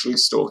he's actually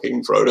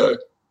stalking Frodo.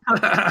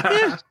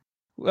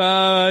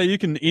 You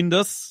can end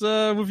us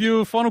with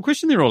your final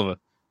question there, Oliver.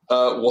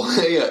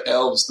 Why are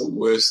elves the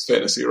worst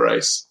fantasy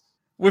race?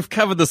 We've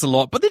covered this a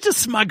lot, but they're just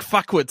smug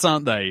fuckwits,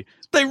 aren't they?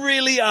 They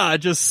really are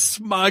just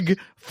smug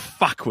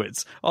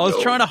fuckwits. I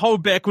was trying to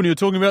hold back when you were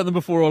talking about them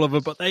before,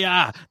 Oliver, but they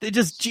are. They're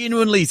just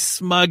genuinely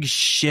smug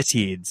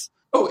shitheads.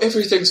 Oh,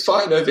 everything's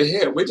fine over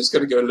here. We're just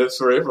going to go live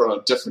forever on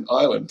a different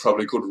island,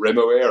 probably called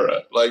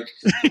Remoera. Like,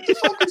 what the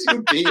fuck is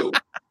your deal?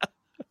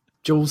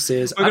 Jules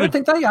says, I don't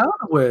think they are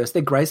the worst.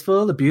 They're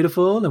graceful, they're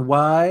beautiful, and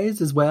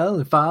wise as well,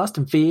 and fast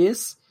and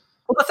fierce.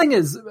 Well, the thing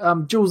is,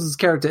 Jules'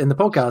 character in the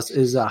podcast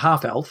is a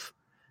half-elf.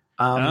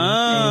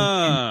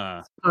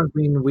 And sometimes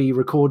when we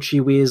record, she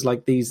wears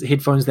like these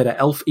headphones that are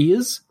elf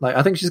ears. Like,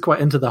 I think she's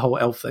quite into the whole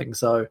elf thing.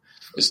 So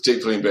it's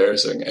deeply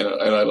embarrassing, and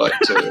I like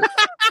to...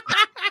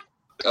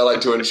 I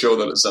like to ensure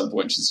that at some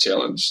point she's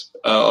challenged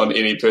on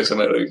any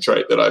personality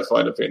trait that I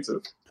find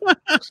offensive.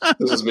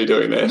 This is me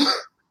doing that.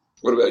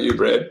 What about you,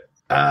 Brad?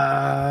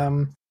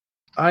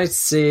 I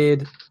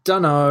said,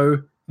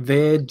 dunno,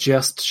 they're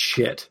just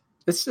shit.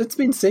 It's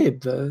been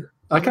said.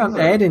 I can't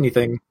add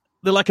anything.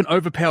 They're like an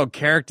overpowered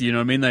character, you know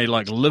what I mean? They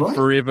like live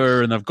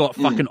forever and they've got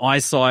fucking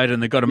eyesight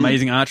and they've got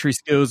amazing archery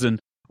skills and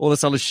all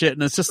this other shit.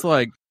 And it's just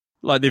like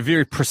they're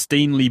very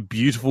pristinely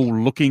beautiful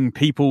looking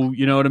people,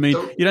 you know what I mean?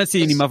 You don't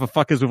see any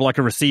motherfuckers with like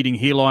a receding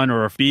hairline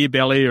or a beer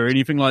belly or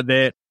anything like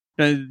that,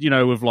 you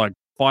know, with like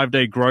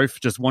 5-day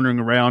growth just wandering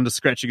around, just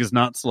scratching his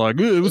nuts like,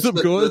 what's up,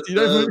 guys? You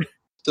know,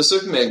 the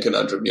Superman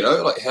conundrum, you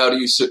know, like how do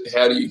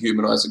you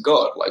humanize a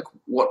god? Like,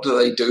 what do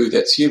they do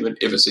that's human?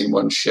 Ever seen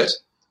one shit?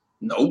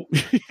 Nope.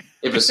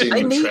 Ever seen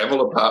them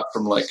travel apart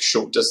from like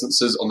short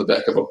distances on the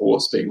back of a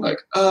horse being like,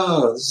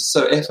 oh, this is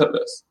so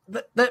effortless?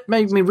 That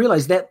made me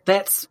realize that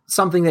that's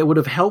something that would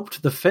have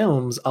helped the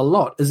films a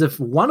lot, is if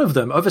one of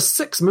them, over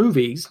 6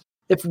 movies,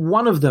 if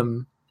one of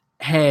them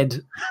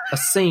had a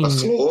scene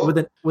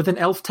with an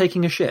elf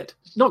taking a shit.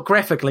 Not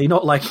graphically,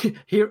 not like,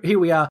 here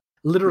we are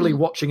literally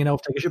watching an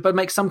elf take a shit, but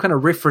make some kind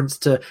of reference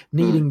to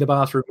needing the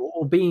bathroom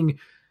or being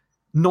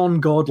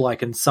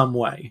non-godlike in some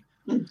way.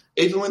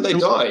 Even when they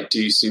die,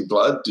 do you see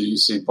blood? Do you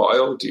see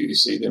bile? Do you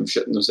see them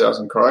shitting themselves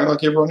and crying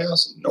like everyone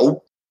else?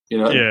 Nope. You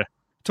know? Yeah.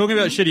 Talking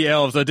about shitty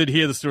elves, I did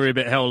hear the story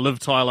about how Liv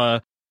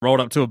Tyler rolled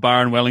up to a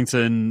bar in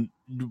Wellington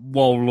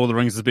while Lord of the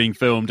Rings was being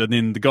filmed, and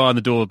then the guy on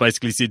the door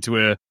basically said to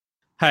her,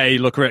 hey,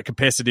 look, we're at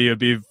capacity. It'd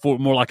be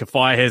more like a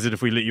fire hazard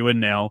if we let you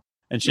in now.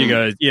 And she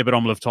goes, yeah, but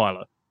I'm Liv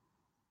Tyler.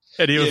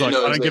 And he was like,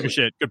 I don't give a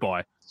shit.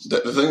 Goodbye. The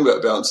thing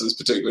about bouncers,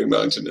 particularly in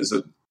Wellington, is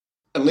that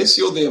unless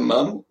you're their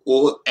mum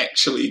or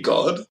actually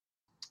God,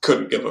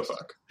 couldn't give a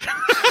fuck.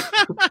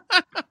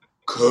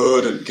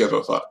 Couldn't give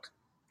a fuck.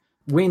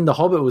 When The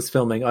Hobbit was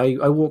filming,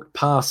 I walked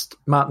past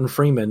Martin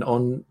Freeman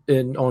on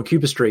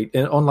Cuba Street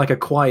on like a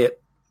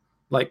quiet,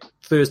 like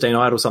Thursday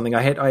night or something.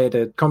 I had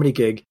a comedy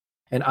gig,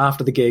 and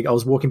after the gig, I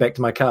was walking back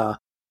to my car,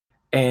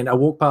 and I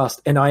walked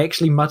past, and I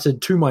actually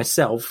muttered to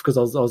myself because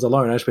I was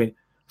alone. I just went,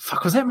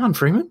 "Fuck, was that Martin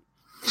Freeman?"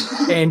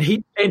 and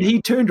he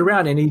turned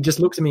around and he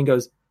just looked at me and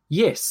goes,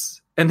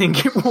 "Yes," and then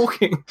kept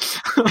walking.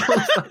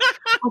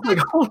 I was like,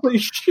 holy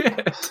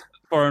shit.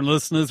 Foreign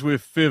listeners, we're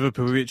further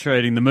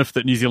perpetuating the myth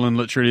that New Zealand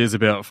literally is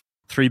about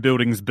 3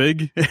 buildings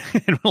big,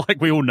 and like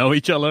we all know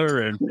each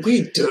other. And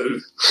we do.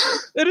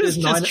 It is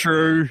just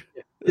true.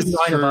 There's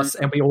 9 of us,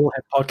 and we all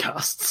have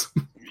podcasts.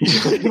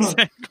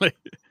 Exactly.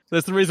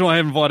 That's the reason why I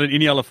haven't invited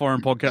any other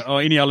foreign podcast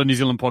or any other New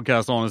Zealand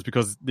podcast on, is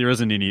because there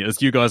isn't any.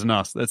 It's you guys and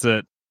us. That's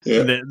it.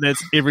 Yeah.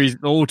 That's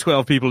all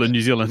 12 people in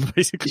New Zealand,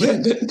 basically. Yeah,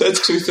 that's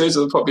 2/3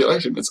 of the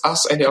population. It's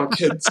us and our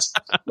kids.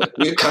 Like,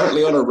 we're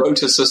currently on a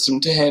rota system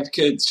to have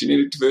kids.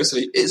 Genetic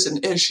diversity is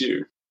an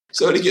issue.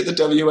 So to get the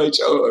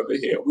WHO over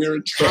here, we're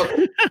in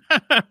trouble.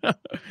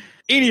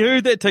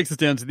 Anywho, that takes us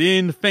down to the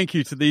end. Thank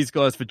you to these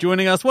guys for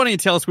joining us. Why don't you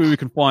tell us where we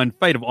can find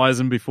Fate of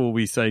Eisen before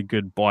we say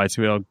goodbye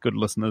to our good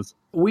listeners?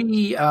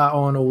 We are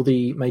on all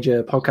the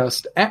major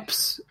podcast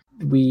apps.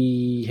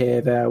 We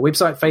have our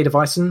website,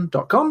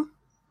 fateofeisen.com,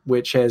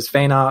 which has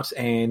fan art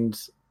and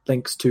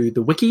links to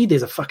the wiki.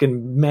 There's a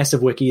fucking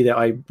massive wiki that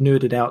I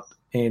nerded out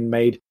and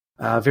made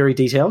very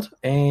detailed.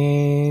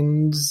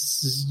 And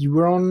you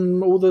were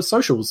on all the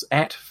socials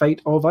at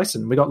Fate of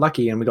Eisen. We got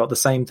lucky and we got the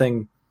same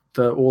thing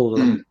for all of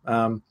them.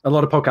 A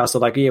lot of podcasts are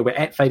like, yeah, we're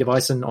at Fate of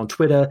Eisen on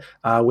Twitter.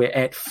 We're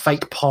at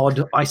Fate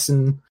Pod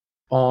Eisen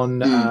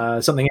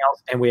on something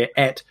else. And we're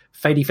at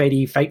Fate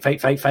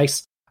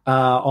Face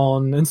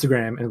on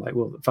Instagram. And like,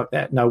 well, fuck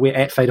that. No, we're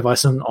at Fate of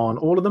Eisen on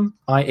all of them.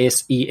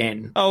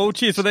 ISEN. Oh,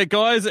 cheers for that,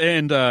 guys.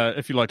 And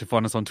if you'd like to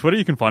find us on Twitter,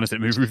 you can find us at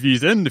Movie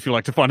Reviews In. If you'd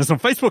like to find us on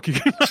Facebook, you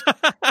can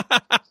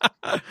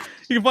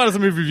you can find us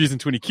on Movie Reviews in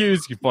 20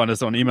 Qs. You can find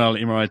us on email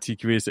at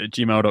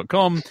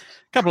mitqs@gmail.com. A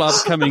couple of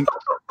upcoming...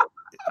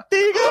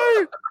 There you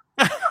go.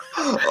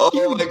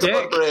 Oh my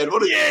God, Brad!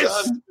 What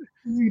have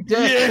you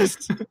done?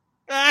 Yes.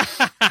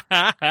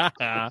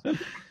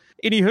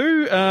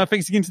 Anywho,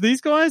 thanks again to these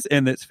guys,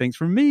 and that's thanks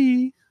from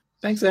me.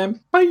 Thanks,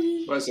 Sam.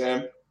 Bye. Bye,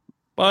 Sam.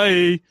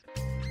 Bye.